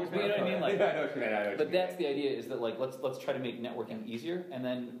 by the way. Well, you know what I mean? Like, I know what you mean. But that's the idea: is that like let's try to make networking easier, and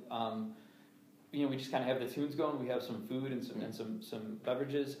then you know we just kind of have the tunes going. We have some food and some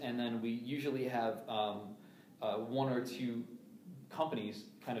beverages, and then we usually have 1 or 2 companies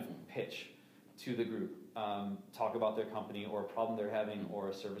kind of pitch to the group. Talk about their company or a problem they're having or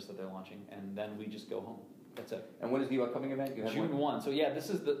a service that they're launching, and then we just go home. That's it. And when is the upcoming event? June 1. So yeah, this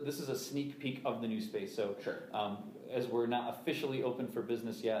is a sneak peek of the new space. So as we're not officially open for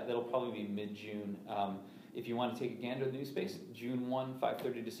business yet, that'll probably be mid-June. If you want to take a gander at the new space, June 1,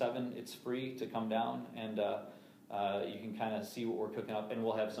 5:30 to 7, it's free to come down, and you can kind of see what we're cooking up, and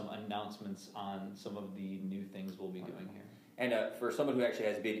we'll have some announcements on some of the new things we'll be doing here. And for someone who actually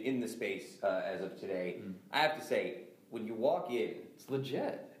has been in the space as of today, I have to say, when you walk in, it's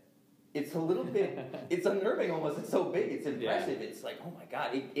legit. It's a little bit, it's unnerving almost. It's so big, it's impressive. Yeah. It's like, oh my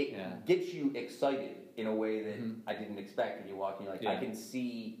God, it gets you excited in a way that I didn't expect when you walk in. You're like, I can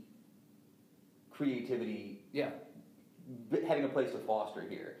see creativity having a place to foster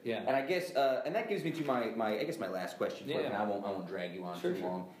here. Yeah. And I guess, and that gives me to my last question for you, and I won't drag you on too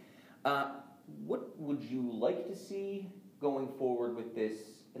long. What would you like to see going forward with this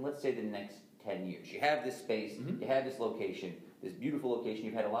in, let's say, the next 10 years? You have this space, you have this location, this beautiful location,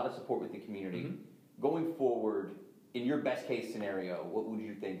 you've had a lot of support with the community. Going forward, in your best case scenario, what would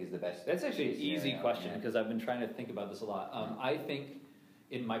you think is the best? That's actually an easy question because I've been trying to think about this a lot. I think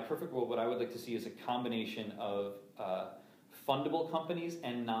in my perfect world, what I would like to see is a combination of fundable companies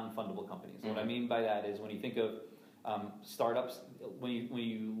and non-fundable companies. What I mean by that is when you think of startups, when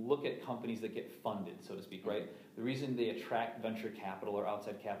you look at companies that get funded, so to speak, right? The reason they attract venture capital or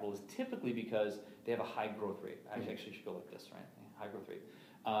outside capital is typically because they have a high growth rate. I actually should go like this, right? High growth rate.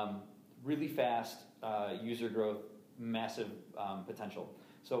 Really fast user growth, massive potential.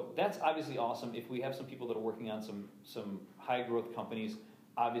 So that's obviously awesome. If we have some people that are working on some high growth companies,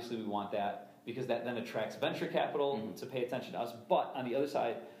 obviously we want that because that then attracts venture capital to pay attention to us. But on the other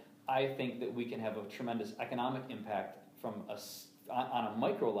side, I think that we can have a tremendous economic impact on a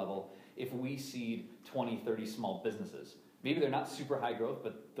micro level if we seed 20, 30 small businesses. Maybe they're not super high growth,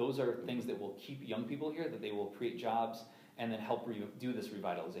 but those are things that will keep young people here, that they will create jobs and then help do this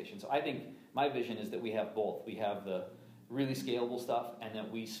revitalization. So I think my vision is that we have both. We have the really scalable stuff and that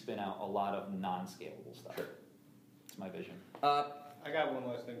we spin out a lot of non-scalable stuff. Sure. That's my vision. I got one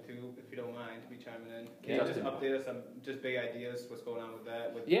last thing too, if you don't mind me chiming in. Can you just update us on just big ideas, what's going on with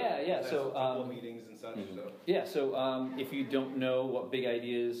that? So a couple of meetings and such. So if you don't know what Big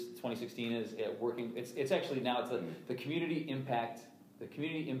Ideas 2016 is, working. It's actually now it's the Community Impact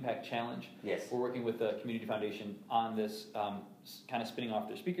Challenge. Yes. We're working with the Community Foundation on this kind of spinning off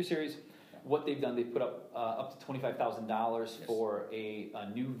their speaker series. what they've done, they've put up to $25,000 for a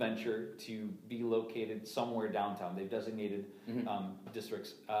new venture to be located somewhere downtown. They've designated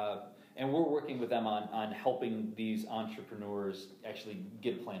districts. And we're working with them on helping these entrepreneurs actually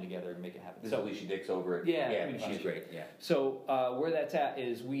get a plan together and make it happen. This is Alicia Dix over at... Yeah, she's great. Yeah. So where that's at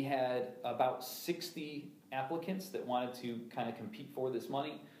is we had about 60 applicants that wanted to kind of compete for this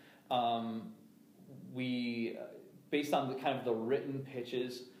money. We, based on the kind of the written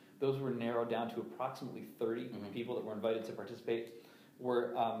pitches, those were narrowed down to approximately 30 people that were invited to participate.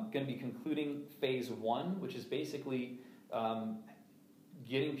 We're going to be concluding phase 1, which is basically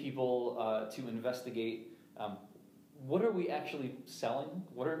getting people to investigate what are we actually selling?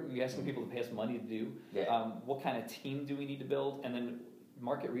 What are we asking people to pay us money to do? Yeah. What kind of team do we need to build? And then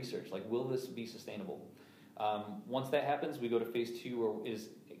market research, like will this be sustainable? Once that happens, we go to phase 2, where is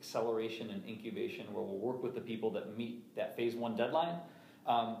acceleration and incubation, where we'll work with the people that meet that phase 1 deadline,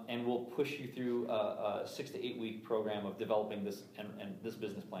 and we'll push you through a 6 to 8 week program of developing this and this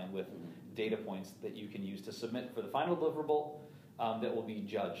business plan with data points that you can use to submit for the final deliverable that will be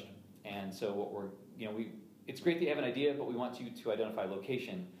judged. And so what we're, it's great that you have an idea, but we want you to identify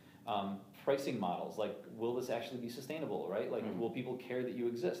location, pricing models, like will this actually be sustainable, right? Like will people care that you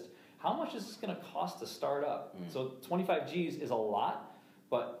exist? How much is this going to cost to start up? So 25 G's is a lot,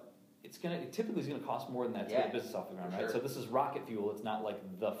 but it typically is going to cost more than that to get a business off the ground, right? So this is rocket fuel. It's not like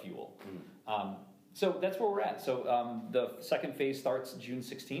the fuel. So that's where we're at. So the second phase starts June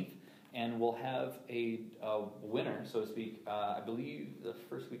 16th, and we'll have a winner, so to speak, I believe the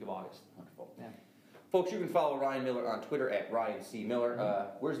first week of August. Wonderful. Yeah. Folks, you can follow Ryan Miller on Twitter at Ryan C. Miller.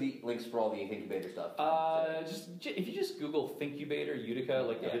 Where's the links for all the Thinkubator stuff? If you just Google Thinkubator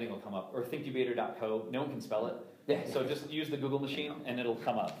Utica, everything will come up. Or thinkubator.co. No one can spell it. Yeah. So just use the Google machine and it'll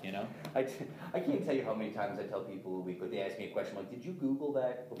come up, I can't tell you how many times I tell people a week, but they ask me a question like, did you Google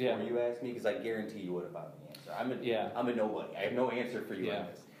that before you asked me? Because I guarantee you would have found the answer. I'm a nobody. I have no answer for you on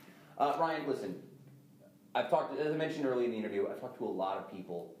this. Ryan, listen, I've talked, as I mentioned earlier in the interview, I've talked to a lot of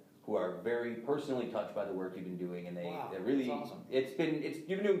people who are very personally touched by the work you've been doing, and they're really, that's awesome. you've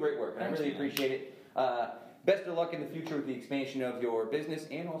been doing great work, and I really appreciate it. Best of luck in the future with the expansion of your business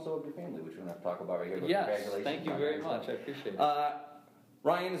and also of your family, which we're going to have to talk about right here. But congratulations. Thank you very much. I appreciate it.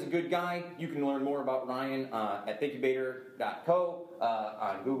 Ryan is a good guy. You can learn more about Ryan at thinkubator.co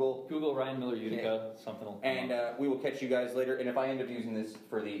on Google. Google Ryan Miller Utica, something will come and we will catch you guys later. And if I end up using this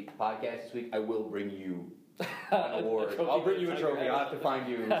for the podcast this week, I will bring you an award. I'll bring you a trophy. I'll have to find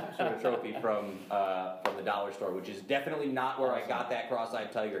you some sort of trophy from the dollar store, which is definitely not where I got that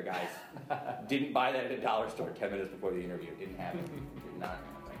cross-eyed tiger, guys. Didn't buy that at a dollar store 10 minutes before the interview. Didn't happen. Did not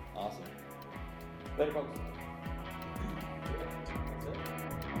happen. Awesome. Later, folks.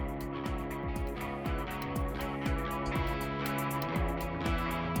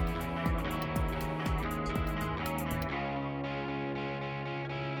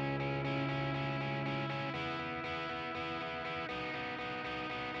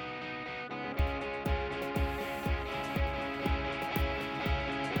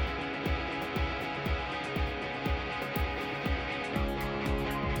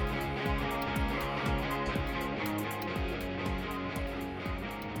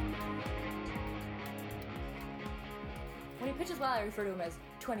 I refer to him as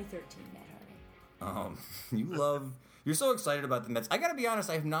 2013 Matt Harvey. You're so excited about the Mets. I gotta be honest,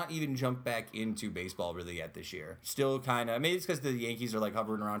 I have not even jumped back into baseball really yet this year. Still kind of, maybe it's because the Yankees are like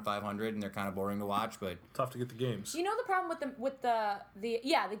hovering around 500 and they're kind of boring to watch, but tough to get the games. You know the problem with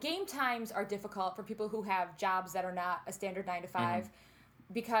the game times are difficult for people who have jobs that are not a standard 9 to 5.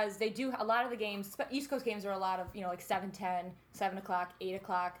 Because they do a lot of the games. East Coast games are a lot of like 7:10, 7 o'clock, 8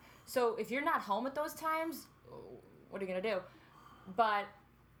 o'clock. So if you're not home at those times, what are you gonna do? But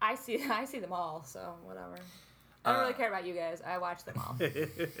I see them all, so whatever. I don't really care about you guys. I watch them all.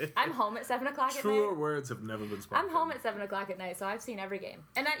 I'm home at 7 o'clock at night. Truer words have never been spoken. I'm home at 7 o'clock at night, so I've seen every game.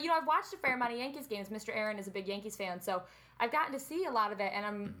 And I've watched a fair amount of Yankees games. Mr. Aaron is a big Yankees fan, so I've gotten to see a lot of it, and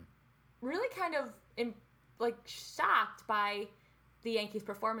I'm really kind of shocked by the Yankees'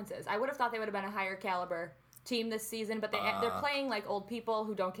 performances. I would have thought they would have been a higher caliber team this season, but they're playing like old people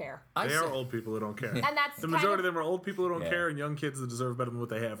who don't care. They are old people who don't care. And that's the majority of them are old people who don't care, and young kids that deserve better than what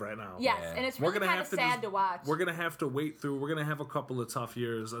they have right now. Yes, and it's really kind of sad to watch. We're gonna have to wait through. We're gonna have a couple of tough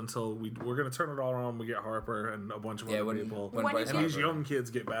years until we're gonna turn it all around. We get Harper and a bunch of other people, and these young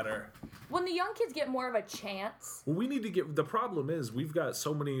kids get better. When the young kids get more of a chance. Well, we need to get. The problem is we've got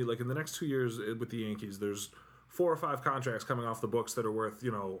so many. Like in the next 2 years with the Yankees, there's 4 or 5 contracts coming off the books that are worth,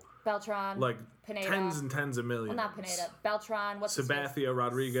 Beltran, like Pineda, tens and tens of millions. Well, not Pineda. Beltran, what's Sabathia,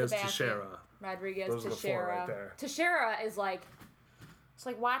 Rodriguez, Teixeira. Rodriguez, Those Teixeira. Are the 4 right there. Teixeira is it's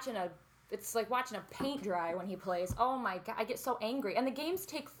like watching a it's like watching a paint dry when he plays. Oh my god, I get so angry, and the games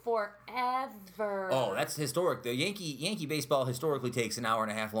take forever. Oh, that's historic. The Yankee baseball historically takes an hour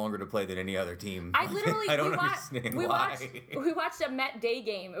and a half longer to play than any other team. I literally I don't understand why. We watched a Met day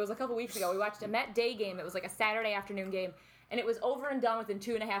game. It was a couple weeks ago. We watched a Met day game. It was like a Saturday afternoon game, and it was over and done within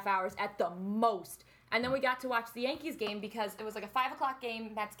 2.5 hours at the most. And then we got to watch the Yankees game because it was like a 5 o'clock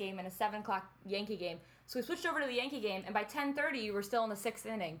game, Mets game, and a 7 o'clock Yankee game. So we switched over to the Yankee game, and by 10:30, we were still in the 6th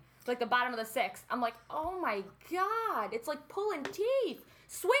inning. Like the bottom of the 6th. I'm like, oh my god, it's like pulling teeth.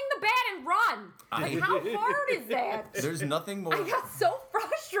 Swing the bat and run. Like, how hard is that? There's nothing more. I got so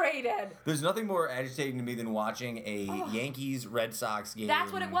frustrated. There's nothing more agitating to me than watching a Yankees Red Sox game.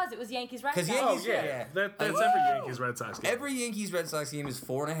 That's what it was. It was Yankees Red Sox. Yankees, That's every Yankees Red Sox game. Every Yankees Red Sox game is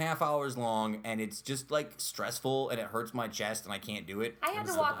 4.5 hours long, and it's just like stressful, and it hurts my chest, and I can't do it. I had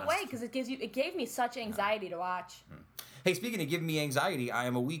to walk away because it gave me such anxiety to watch. Hey, speaking of giving me anxiety, I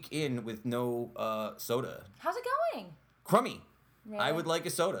am a week in with no soda. How's it going? Crummy. Really? I would like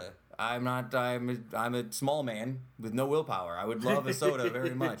a soda. I'm a small man with no willpower. I would love a soda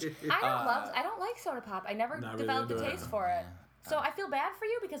very much. I don't like soda pop. I never developed really a taste for it. So I feel bad for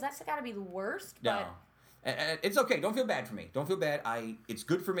you because that's got to be the worst. No. But It's okay. Don't feel bad for me. Don't feel bad. It's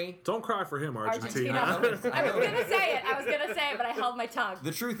good for me. Don't cry for him, Argentina. I was gonna say it, but I held my tongue.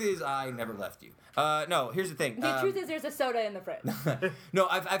 The truth is, I never left you. No, here's the thing. The truth is, there's a soda in the fridge. No,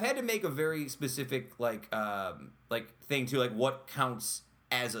 I've had to make a very specific thing to like what counts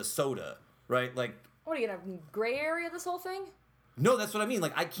as a soda, right? Like, What are you gonna gray area this whole thing? no, that's what I mean.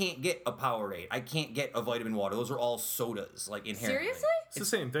 Like, I can't get a Powerade. I can't get a vitamin water. Those are all sodas, like inherently. Seriously? It's the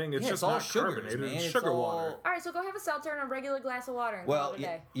same thing. It's Yeah, just it's all not sugars, carbonated. man. It's It's sugar all- water. All right, so go have a seltzer and a regular glass of water and call Well, it a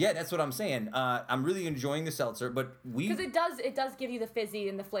day. yeah, that's what I'm saying. I'm really enjoying the seltzer, but Because it does give you the fizzy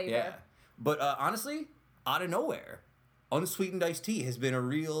and the flavor. yeah. But honestly, out of nowhere, unsweetened iced tea has been a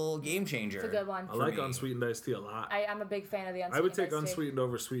real game changer. It's a good one. I like me. unsweetened iced tea a lot. I'm a big fan of the unsweetened I would take iced tea. unsweetened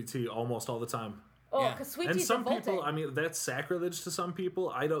over sweet tea almost all the time. Oh, Yeah. because sweet And tea's some revolting. people, I mean, that's sacrilege to some people.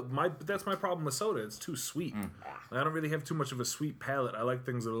 I don't. That's my problem with soda. It's too sweet. I don't really have too much of a sweet palate. I like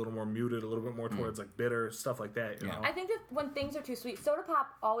things that are a little more muted, a little bit more towards like bitter stuff like that. You know. I think that when things are too sweet, soda pop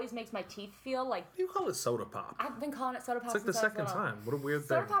always makes my teeth feel like You call it soda pop. I've been calling it soda pop. It's like the since I was second little. time. What a weird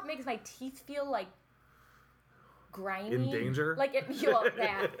Soda thing. pop makes my teeth feel like grimy. In danger? Like it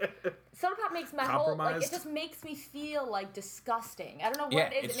soda pop makes my whole like it Compromised? just makes me feel like disgusting. I don't know what Yeah,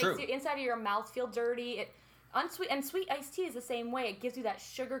 it is. it's It makes true. the inside of your mouth feel dirty. Sweet iced tea is the same way. It gives you that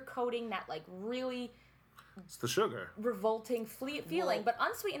sugar coating, that like really It's the sugar. revolting feeling. But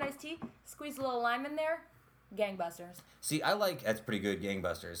unsweetened iced tea, squeeze a little lime in there, gangbusters. See, that's pretty good.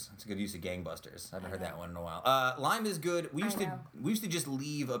 Gangbusters. It's a good use of gangbusters. I haven't heard that one in a while. Lime is good. We used to just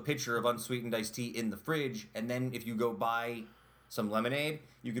leave a pitcher of unsweetened iced tea in the fridge, and then if you go buy some lemonade,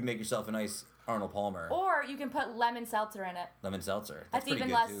 you could make yourself a nice Arnold Palmer Or you can put lemon seltzer in it. lemon seltzer. That's pretty even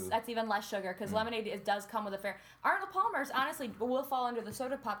good less. too. That's even less sugar because lemonade does come with a fair. Arnold Palmer's honestly will fall under the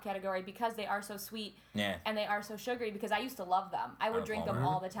soda pop category because they are so sweet Yeah. and they are so sugary. Because I used to love them. I would Arnold drink Palmer? them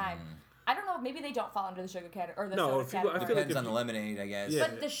all the time. I don't know. Maybe they don't fall under the sugar category or the No, soda if you- I category. feel like Depends if on the you- lemonade, I guess. Yeah.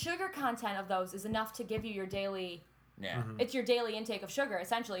 But the sugar content of those is enough to give you your daily. Yeah. It's your daily intake of sugar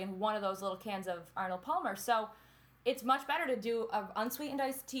essentially in one of those little cans of Arnold Palmer. So it's much better to do an unsweetened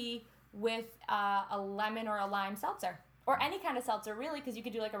iced tea with a lemon or a lime seltzer or any kind of seltzer really because you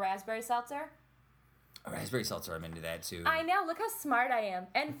could do like a raspberry seltzer. A raspberry seltzer, I'm into that too. I know. Look how smart I am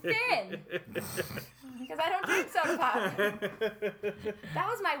and thin. Because I don't drink soda pop. That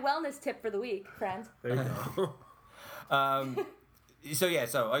was my wellness tip for the week, friend. There you go.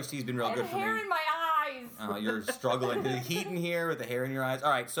 So iced tea's been real And good for hair me. in my eyes. You're struggling. The heat in here with the hair in your eyes.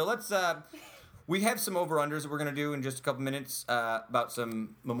 All right, so let's. We have some over-unders that we're going to do in just a couple minutes about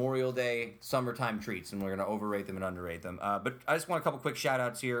some Memorial Day summertime treats, and we're going to overrate them and underrate them. But I just want a couple quick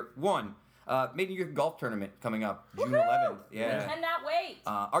shout-outs here. One, Made in Youth Golf Tournament coming up June 11th. Yeah. Cannot wait.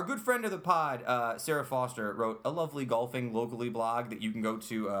 Our good friend of the pod, Sarah Foster, wrote a lovely golfing locally blog that you can go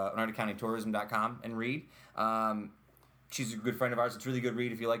to OneidaCountyTourism.com and read. She's a good friend of ours. It's a really good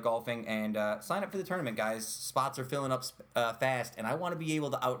read if you like golfing. And sign up for the tournament, guys. Spots are filling up fast, and I want to be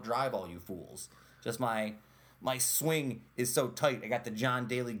able to outdrive all you fools. Just my swing is so tight. I got the John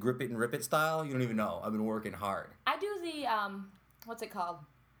Daly grip it and rip it style. You don't even know. I've been working hard. I do the, what's it called?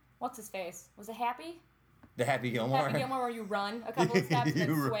 What's his face? Was it Happy? The Happy Gilmore. Happy Gilmore where you run a couple of steps and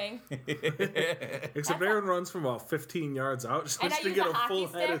then swing. Except Aaron runs from about 15 yards out just And I to use get a a full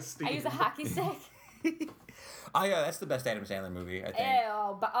hockey head of stick. steam. I use a hockey stick. That's the best Adam Sandler movie, I think.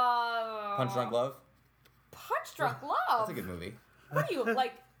 Ew, but Punch Drunk Love. Punch Drunk Love. That's a good movie. What are you,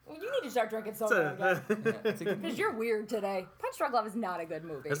 like, Well, you need to start drinking soda again. Because you're weird today. Punch Drunk Love is not a good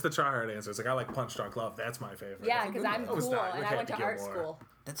movie. That's the try-hard answer. It's like, I like Punch Drunk Love. That's my favorite. Yeah, because I'm cool and I went to art school.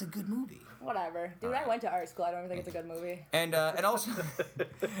 That's a good movie. Whatever. Dude, I went to art school. I don't even think it's a good movie. And also,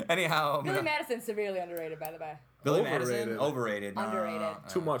 anyhow... Billy Madison's severely underrated, by the way. Billy Madison? Overrated. Underrated.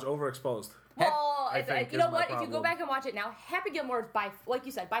 Too much. Overexposed. Well, I think you know is my what? If you go problem. back and watch it now, Happy Gilmore is, like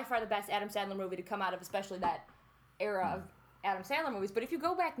you said, by far the best Adam Sandler movie to come out of especially that era of Adam Sandler movies. But if you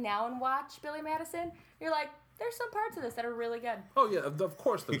go back now and watch Billy Madison, you're like, there's some parts of this that are really good. Oh, yeah. Of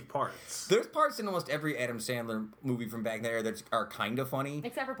course there's parts. There's parts in almost every Adam Sandler movie from back there that are kind of funny.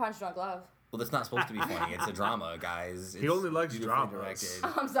 Except for Punch Drunk Love. Well, that's not supposed to be funny. It's a drama, guys. He only likes beautifully dramas.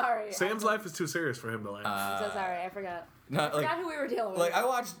 directed. I'm sorry. Sam's life is too serious for him to laugh. I'm so sorry. I forgot. No, I forgot who we were dealing with. Like I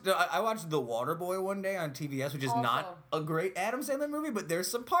watched The Waterboy one day on TBS, which is not a great Adam Sandler movie, but there's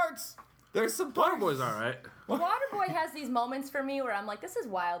some parts. Waterboy's all right. Waterboy has these moments for me where I'm like, this is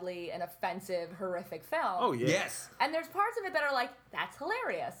wildly an offensive, horrific film. Oh, yeah. Yes. And there's parts of it that are like, that's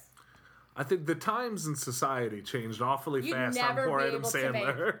hilarious. I think the times in society changed awfully fast on poor Adam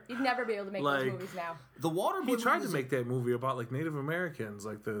Sandler. You'd never be able to make those movies now. The Waterboy. He tried to make that movie about like Native Americans,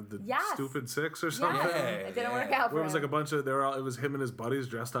 like the Stupid Six or something. Yeah, it didn't work out for Where it was him. like a bunch of it was him and his buddies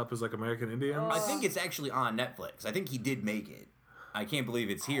dressed up as like American Indians. I think it's actually on Netflix. I think he did make it. I can't believe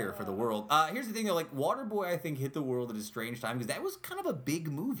it's here for the world. Here's the thing though, like Waterboy, I think hit the world at a strange time because that was kind of a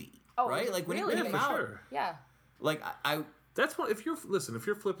big movie, right? Like when really it came big. out, Sure. Yeah. like I That's what if you're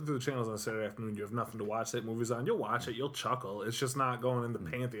flipping through the channels on a Saturday afternoon, you have nothing to watch. That movie's on, you'll watch it, you'll chuckle. It's just not going in the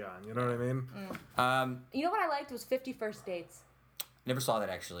pantheon. You know what I mean? You know what I liked was 50 First Dates. never saw that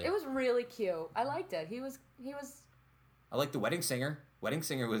actually. It was really cute. I liked it. He was. I like The Wedding Singer. Wedding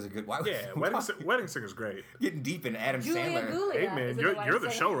Singer was a good. Why Yeah, Wedding Singer's great. getting deep in Adam Julia Sandler. Guglia. Hey man, is you're Wedding the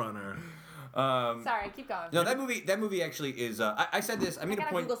Singer. showrunner. Sorry, keep going. No, that movie actually is. I said this. I made I a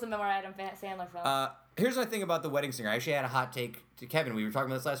gotta point. Google some more Adam Sandler films. Here's my thing about The Wedding Singer. I actually had a hot take to Kevin. We were talking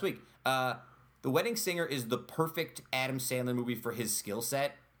about this last week. The Wedding Singer is the perfect Adam Sandler movie for his skill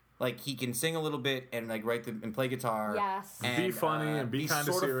set. Like he can sing a little bit and like and play guitar. Yes. And, Be funny and be kind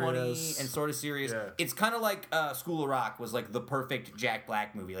of sort of funny serious. and sort of serious. Yeah. It's kind of like School of Rock was like the perfect Jack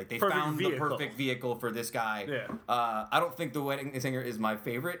Black movie. Like they Perfect found vehicle. the perfect vehicle for this guy. Yeah. I don't think The Wedding Singer is my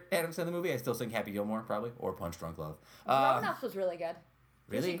favorite Adam Sandler movie. I still think Happy Gilmore probably or Punch Drunk Love. Grown Ups was really good.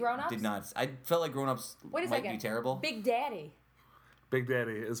 Really? Did you see Grown Ups? Did not. I felt like Grown Ups Wait a might second. be terrible. Big Daddy. Big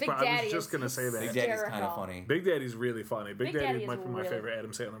Daddy is. Big I Daddy was just is gonna say that. Big Daddy's kind hysterical. of funny. Big Daddy's really funny. Big Daddy Daddy is might be my really- favorite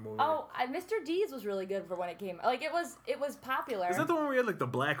Adam Sandler movie. Oh, Mr. Deeds was really good for when it came. Like it was popular. Is that the one where he had like the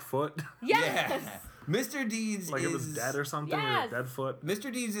black foot? Yes. Yeah. Mr. Deeds Like is... it was dead or something? Yes. Or dead foot?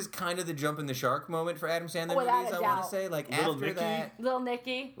 Mr. Deeds is kind of the jump in the shark moment for Adam Sandler Without movies, a I want doubt. to say. Like, Little after Nicky? that... Little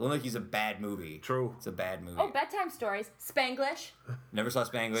Nicky. Little Nicky's a bad movie. True. It's a bad movie. Oh, Bedtime Stories. Spanglish. Never saw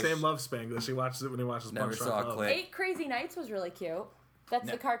Spanglish. Sam loves Spanglish. He watches it when he watches Never Punch saw Drunk a Love. clip. 8 Crazy Nights was really cute. That's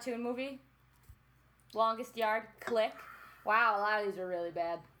No. the cartoon movie. Longest Yard. Click. Wow, a lot of these are really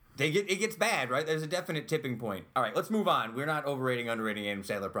bad. It gets bad, right? There's a definite tipping point. All right, let's move on. We're not overrating, underrating Adam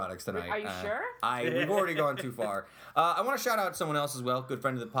Sandler products tonight. Are you sure? We've already gone too far. I want to shout out someone else as well, good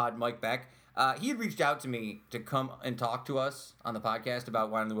friend of the pod, Mike Beck. He had reached out to me to come and talk to us on the podcast about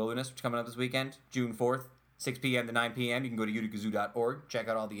Wine in the Wilderness, which is coming up this weekend, June 4th, 6 p.m. to 9 p.m. You can go to uticazoo.org, check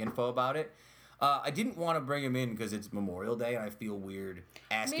out all the info about it. I didn't want to bring him in because it's Memorial Day, and I feel weird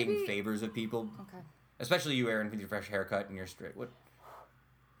asking Maybe- favors of people. Okay. Especially you, Aaron, with your fresh haircut and your straight. What?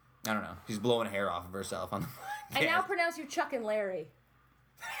 I don't know. She's blowing hair off of herself on the podcast. I now pronounce you Chuck and Larry.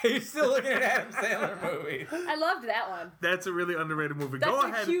 You're still looking at Adam Sandler movies. I loved that one. That's a really underrated movie. That's Go a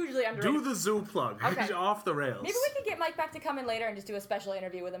ahead. hugely underrated- Do the zoo plug. Okay. Off the rails. Maybe we could get Mike back to come in later and just do a special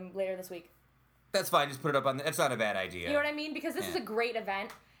interview with him later this week. That's fine. Just put it up on. That's not a bad idea. You know what I mean? Because this is Yeah. a great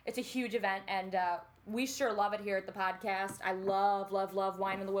event. It's a huge event, and we sure love it here at the podcast. I love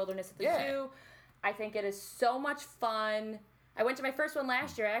Wine in the Wilderness at the Yeah. zoo. I think it is so much fun. I went to my first one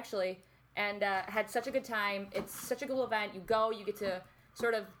last year, actually, and had such a good time. It's such a cool event. You go, you get to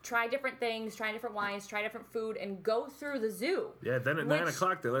sort of try different things, try different wines, try different food, and go through the zoo. Yeah, then at 9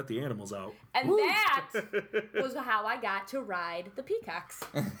 o'clock, they let the animals out. And that was how I got to ride the peacocks.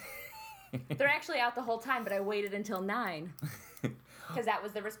 They're actually out the whole time, but I waited until 9. Because that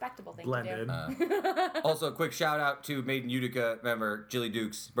was the respectable thing Blended. to do. Also, a quick shout out to Made in Utica member Jilly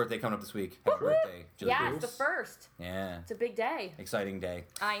Dukes' birthday coming up this week. Happy birthday, Jilly Yeah, Dukes. it's the first. Yeah, It's a big day. exciting day.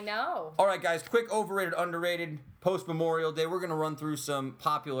 I know. All right, guys. Quick, overrated, underrated. Post Memorial Day, we're gonna run through some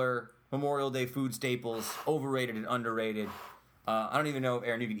popular Memorial Day food staples, overrated and underrated. I don't even know if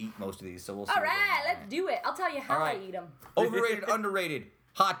Aaron, you can eat most of these, so we'll see. All what goes right, on. let's do it. I'll tell you how All right. I eat them. Overrated, underrated.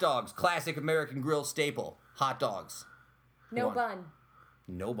 Hot dogs, classic American grill staple. Hot dogs. No One. bun.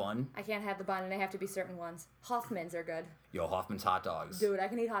 No bun. I can't have the bun, and they have to be certain ones. Hoffman's are good. Yo, Hoffman's hot dogs. Dude, I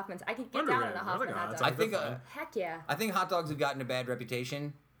can eat Hoffman's. I can get down on a Hoffman hot dog. I think. Heck yeah. I think hot dogs have gotten a bad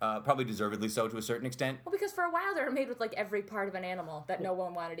reputation. Probably deservedly so to a certain extent. Well, because for a while they were made with like every part of an animal that no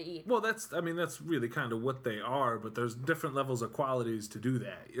one wanted to eat. Well, that's really kind of what they are, but there's different levels of qualities to do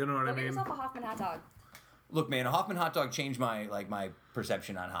that. You know what I mean? Get yourself a Hoffman hot dog. Look, man, a Hoffman hot dog changed my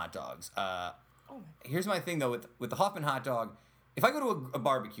perception on hot dogs. Here's my thing though with the Hoffman hot dog. If I go to a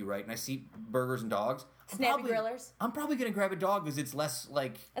barbecue, right, and I see burgers and dogs, Snappy grillers. I'm probably gonna grab a dog because it's less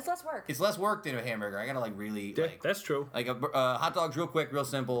work. It's less work than a hamburger. I gotta really that's true. Like a hot dog's real quick, real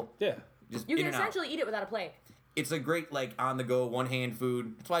simple. Yeah. Just you can essentially eat it without a plate. It's a great on the go, one hand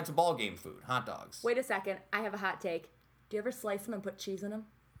food. That's why it's a ball game food. Hot dogs. Wait a second, I have a hot take. Do you ever slice them and put cheese in them?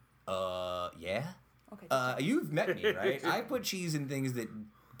 Yeah. Okay. You've met me, right? I put cheese in things that.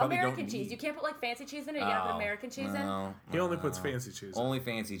 American cheese. You can't put like fancy cheese in it. You gotta put American cheese in. He only puts fancy cheese. Only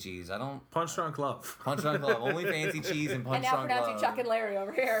fancy cheese. I don't. Punch Drunk Love. Punch Drunk Love. Only fancy cheese and Punch Drunk Love. And now pronouncing Chuck and Larry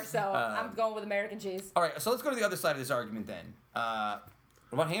over here, so I'm going with American cheese. All right, so let's go to the other side of this argument then. What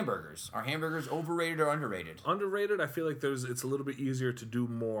about hamburgers? Are hamburgers overrated or underrated? Underrated. I feel like it's a little bit easier to do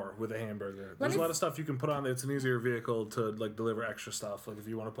more with a hamburger. There's a lot of stuff you can put on there. It's an easier vehicle to like deliver extra stuff. Like if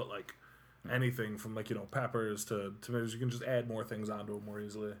you want to put like anything from like peppers to tomatoes, you can just add more things onto it more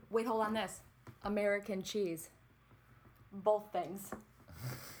easily. Wait, hold on this. American cheese. Both things.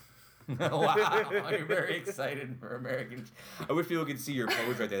 Wow, you're very excited for American. I wish people could see your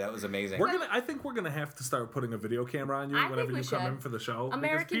pose right there. That was amazing. I think we're gonna have to start putting a video camera on you whenever you come in for the show.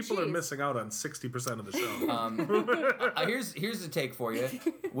 American because people cheese. are missing out on 60% of the show. Here's the take for you.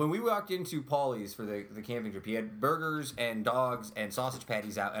 When we walked into Paulie's for the camping trip, he had burgers and dogs and sausage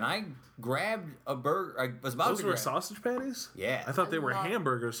patties out, and I grabbed a burger. I was about Those to were grab. sausage patties? Yeah. I thought they were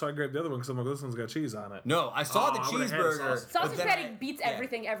hamburgers, so I grabbed the other one because I'm like, this one's got cheese on it. No, I saw the I would've had a cheeseburger. sausage. Sausage patty beats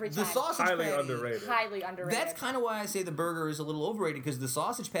everything every time. The sausage Highly patty. underrated. Highly underrated. That's kind of why I say the burger is a little overrated, because the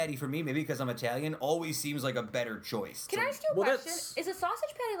sausage patty for me, maybe because I'm Italian, always seems like a better choice. Can I ask you a question? Is a sausage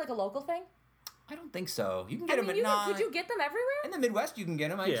patty like a local thing? I don't think so. You can get them, but could you get them everywhere? In the Midwest, you can get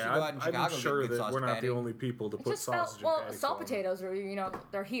them. I used to go out in Chicago I'm sure get good that sausage we're not patty. the only people to put sausage in patty. Salt potatoes are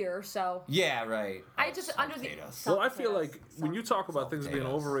they're here, so. Yeah, right. I just under the. Well, I feel like when you talk about things being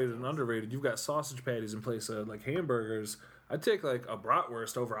potatoes. overrated and underrated, you've got sausage patties in place of like hamburgers. I'd take like a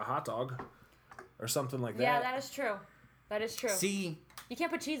bratwurst over a hot dog, or something like that. Yeah, that is true. That is true. See, you can't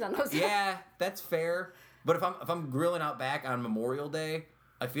put cheese on those. yeah, that's fair. But if I'm grilling out back on Memorial Day,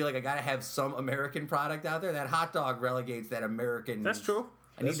 I feel like I gotta have some American product out there. That hot dog relegates that American. That's true.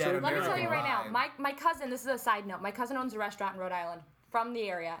 I need that American Let me tell you right now, vibe. my cousin. This is a side note. My cousin owns a restaurant in Rhode Island from the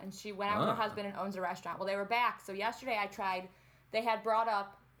area, and she went out with her husband and owns a restaurant. Well, they were back, so yesterday I tried. They had brought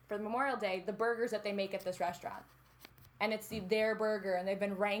up for Memorial Day the burgers that they make at this restaurant. And it's their burger, and they've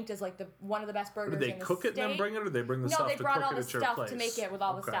been ranked as like one of the best burgers in the state. Did they cook it and then bring it, or did they bring the stuff to cook it at your place? No, they brought all the stuff to make it with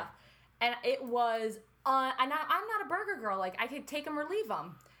all the stuff. And it was, and I'm not a burger girl. Like, I could take them or leave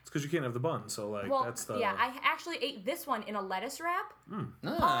them. It's because you can't have the bun, so like that's the. Yeah, I actually ate this one in a lettuce wrap.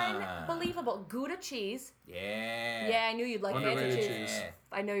 Unbelievable. Gouda cheese. Yeah. Yeah, I knew you'd like Underrated fancy cheese. cheese.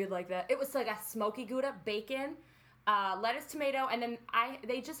 I know you'd like that. It was like a smoky Gouda, bacon, lettuce, tomato, and then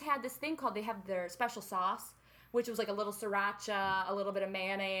they just had this thing called, they have their special sauce, which was like a little sriracha, a little bit of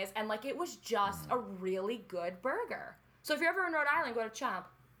mayonnaise, and like it was just a really good burger. So if you're ever in Rhode Island, go to Chomp.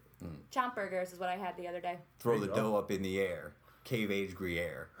 Chomp Burgers is what I had the other day. Throw the dough up in the air. Cave age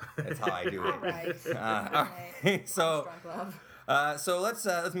Gruyere. That's how I do it. All right. All right. So,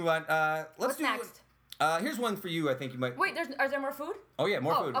 let's move on. What's next? Here's one for you. I think you might. Wait, are there more food? Oh yeah,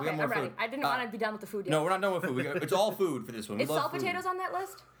 more food. Okay, We got more I'm ready. food. I didn't want to be done with the food yet. No, we're not done with food. It's all food for this one. Is salt potatoes on that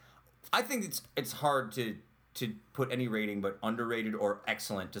list? I think it's hard to put any rating but underrated or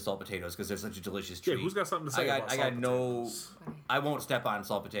excellent to salt potatoes because they're such a delicious treat. Yeah, who's got something to say about salt potatoes? I won't step on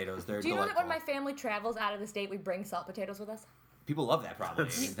salt potatoes. They're Do you know that delightful. when my family travels out of the state, we bring salt potatoes with us? People love that probably.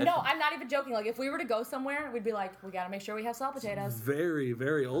 No, I'm not even joking. Like, if we were to go somewhere, we'd be like, we gotta make sure we have salt potatoes. Very,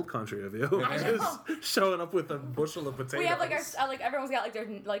 very old country of you. I know. Just showing up with a bushel of potatoes. We have like our everyone's got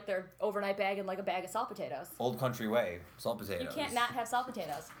their overnight bag and like a bag of salt potatoes. Old country way, salt potatoes. You can't not have salt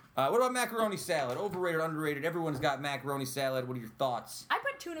potatoes. What about macaroni salad? Overrated, underrated? Everyone's got macaroni salad. What are your thoughts? I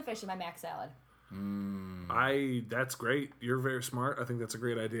put tuna fish in my mac salad. That's great. You're very smart. I think that's a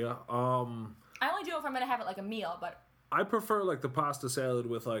great idea. I only do it if I'm gonna have it like a meal, but I prefer like the pasta salad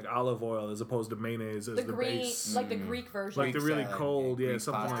with like olive oil as opposed to mayonnaise as the base. like the Greek version. Like the really salad, cold, Greek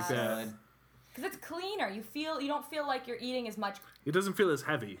something pasta like that. salad. Because it's cleaner. You don't feel like you're eating as much. It doesn't feel as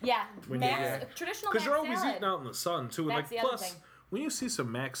heavy. Yeah, When traditional Because mac you're always salad. eating out in the sun too. And That's like the other plus, thing. when you see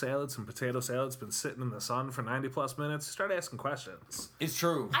some mac salad, some potato salad's been sitting in the sun for 90 plus minutes, start asking questions. It's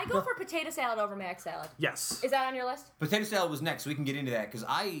true. I go for potato salad over mac salad. Yes. Is that on your list? Potato salad was next, so we can get into that, because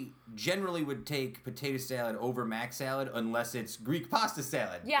I generally would take potato salad over mac salad unless it's Greek pasta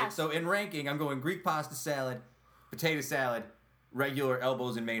salad. Yeah. So in ranking, I'm going Greek pasta salad, potato salad, regular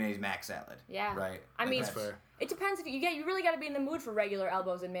elbows and mayonnaise mac salad. Yeah. Right? I mean, That's fair. it depends if you really got to be in the mood for regular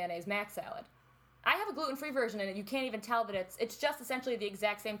elbows and mayonnaise mac salad. I have a gluten-free version, and you can't even tell that it's just essentially the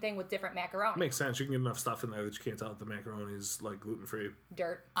exact same thing with different macaroni. Makes sense. You can get enough stuff in there that you can't tell that the macaroni is like gluten-free.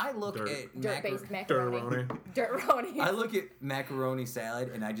 Dirt. I look Dirt. at Dirt-based macaroni. Dirtaroni. Dirtaroni. I look at macaroni salad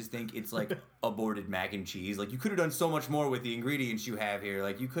and I just think it's like aborted mac and cheese. Like you could have done so much more with the ingredients you have here.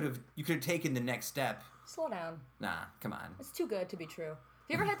 Like you could have taken the next step. Slow down. Nah, come on. It's too good to be true. Have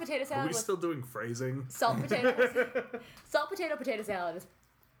you ever had potato Are salad we with still doing phrasing? salt potatoes? Potato salad is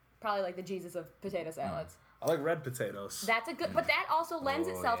probably like the Jesus of potato salads. I like red potatoes. That's a good, but that also lends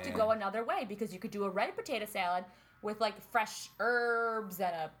Oh, itself to yeah. go another way because you could do a red potato salad with like fresh herbs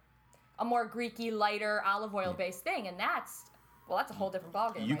and a more Greeky, lighter olive oil based thing, and that's a whole different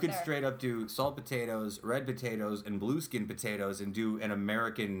ballgame. You right could there. straight up do salt potatoes, red potatoes, and blue skin potatoes and do an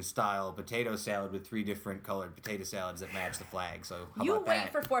American style potato salad with 3 different colored potato salads that match the flag. So how You about wait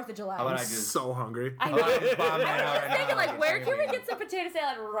that? for 4th of July. How about I I'm just so hungry. I How about I just bomb that I out was right thinking, now? like, where can we get some potato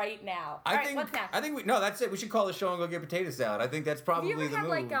salad right now? All right, what's next? I think that's it. We should call the show and go get potato salad. I think that's Have probably you ever the had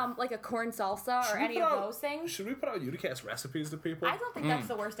move. like a corn salsa or Should we any put of out- those things? Should we put out Uticast recipes to people? I don't think that's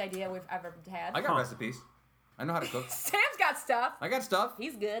the worst idea we've ever had. I got recipes. I know how to cook. Sam's got stuff. I got stuff.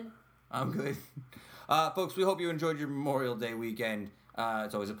 He's good. I'm good. Folks, we hope you enjoyed your Memorial Day weekend.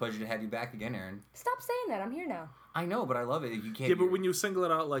 It's always a pleasure to have you back again, Aaron. Stop saying that. I'm here now. I know, but I love it. You can't. Yeah, but when you single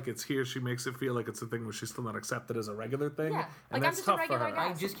it out like it's here, she makes it feel like it's a thing where she's still not accepted as a regular thing. Yeah, and like, I'm that's just a tough regular for her. guy.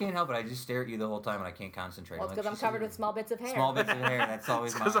 I just can't help it. I just stare at you the whole time and I can't concentrate. Well, it's because I'm she's covered so- with small bits of hair. small bits of hair. That's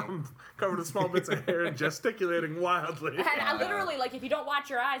always Because mine. I'm covered with small bits of hair and gesticulating wildly. And I literally, like, if you don't watch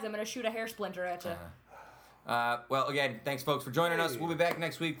your eyes, I'm going to shoot a hair splinter at you. Well, again, thanks, folks, for joining us. We'll be back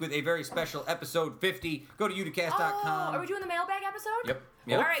next week with a very special episode 50. Go to uticast.com. Oh, are we doing the mailbag episode? Yep.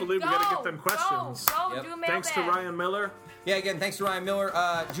 All right, Hopefully we gotta get them questions. Go, Yep. do a mailbag. Thanks to Ryan Miller. Yeah, again, thanks to Ryan Miller.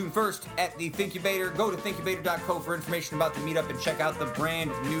 June 1st at the Thinkubator. Go to thinkubator.co for information about the meetup and check out the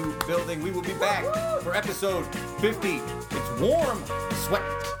brand new building. We will be back for episode 50. It's warm.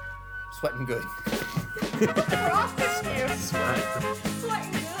 Sweating good. What's wrong with you? Sweat.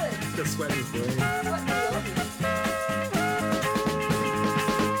 Sweating good. The sweaty brain. Sweating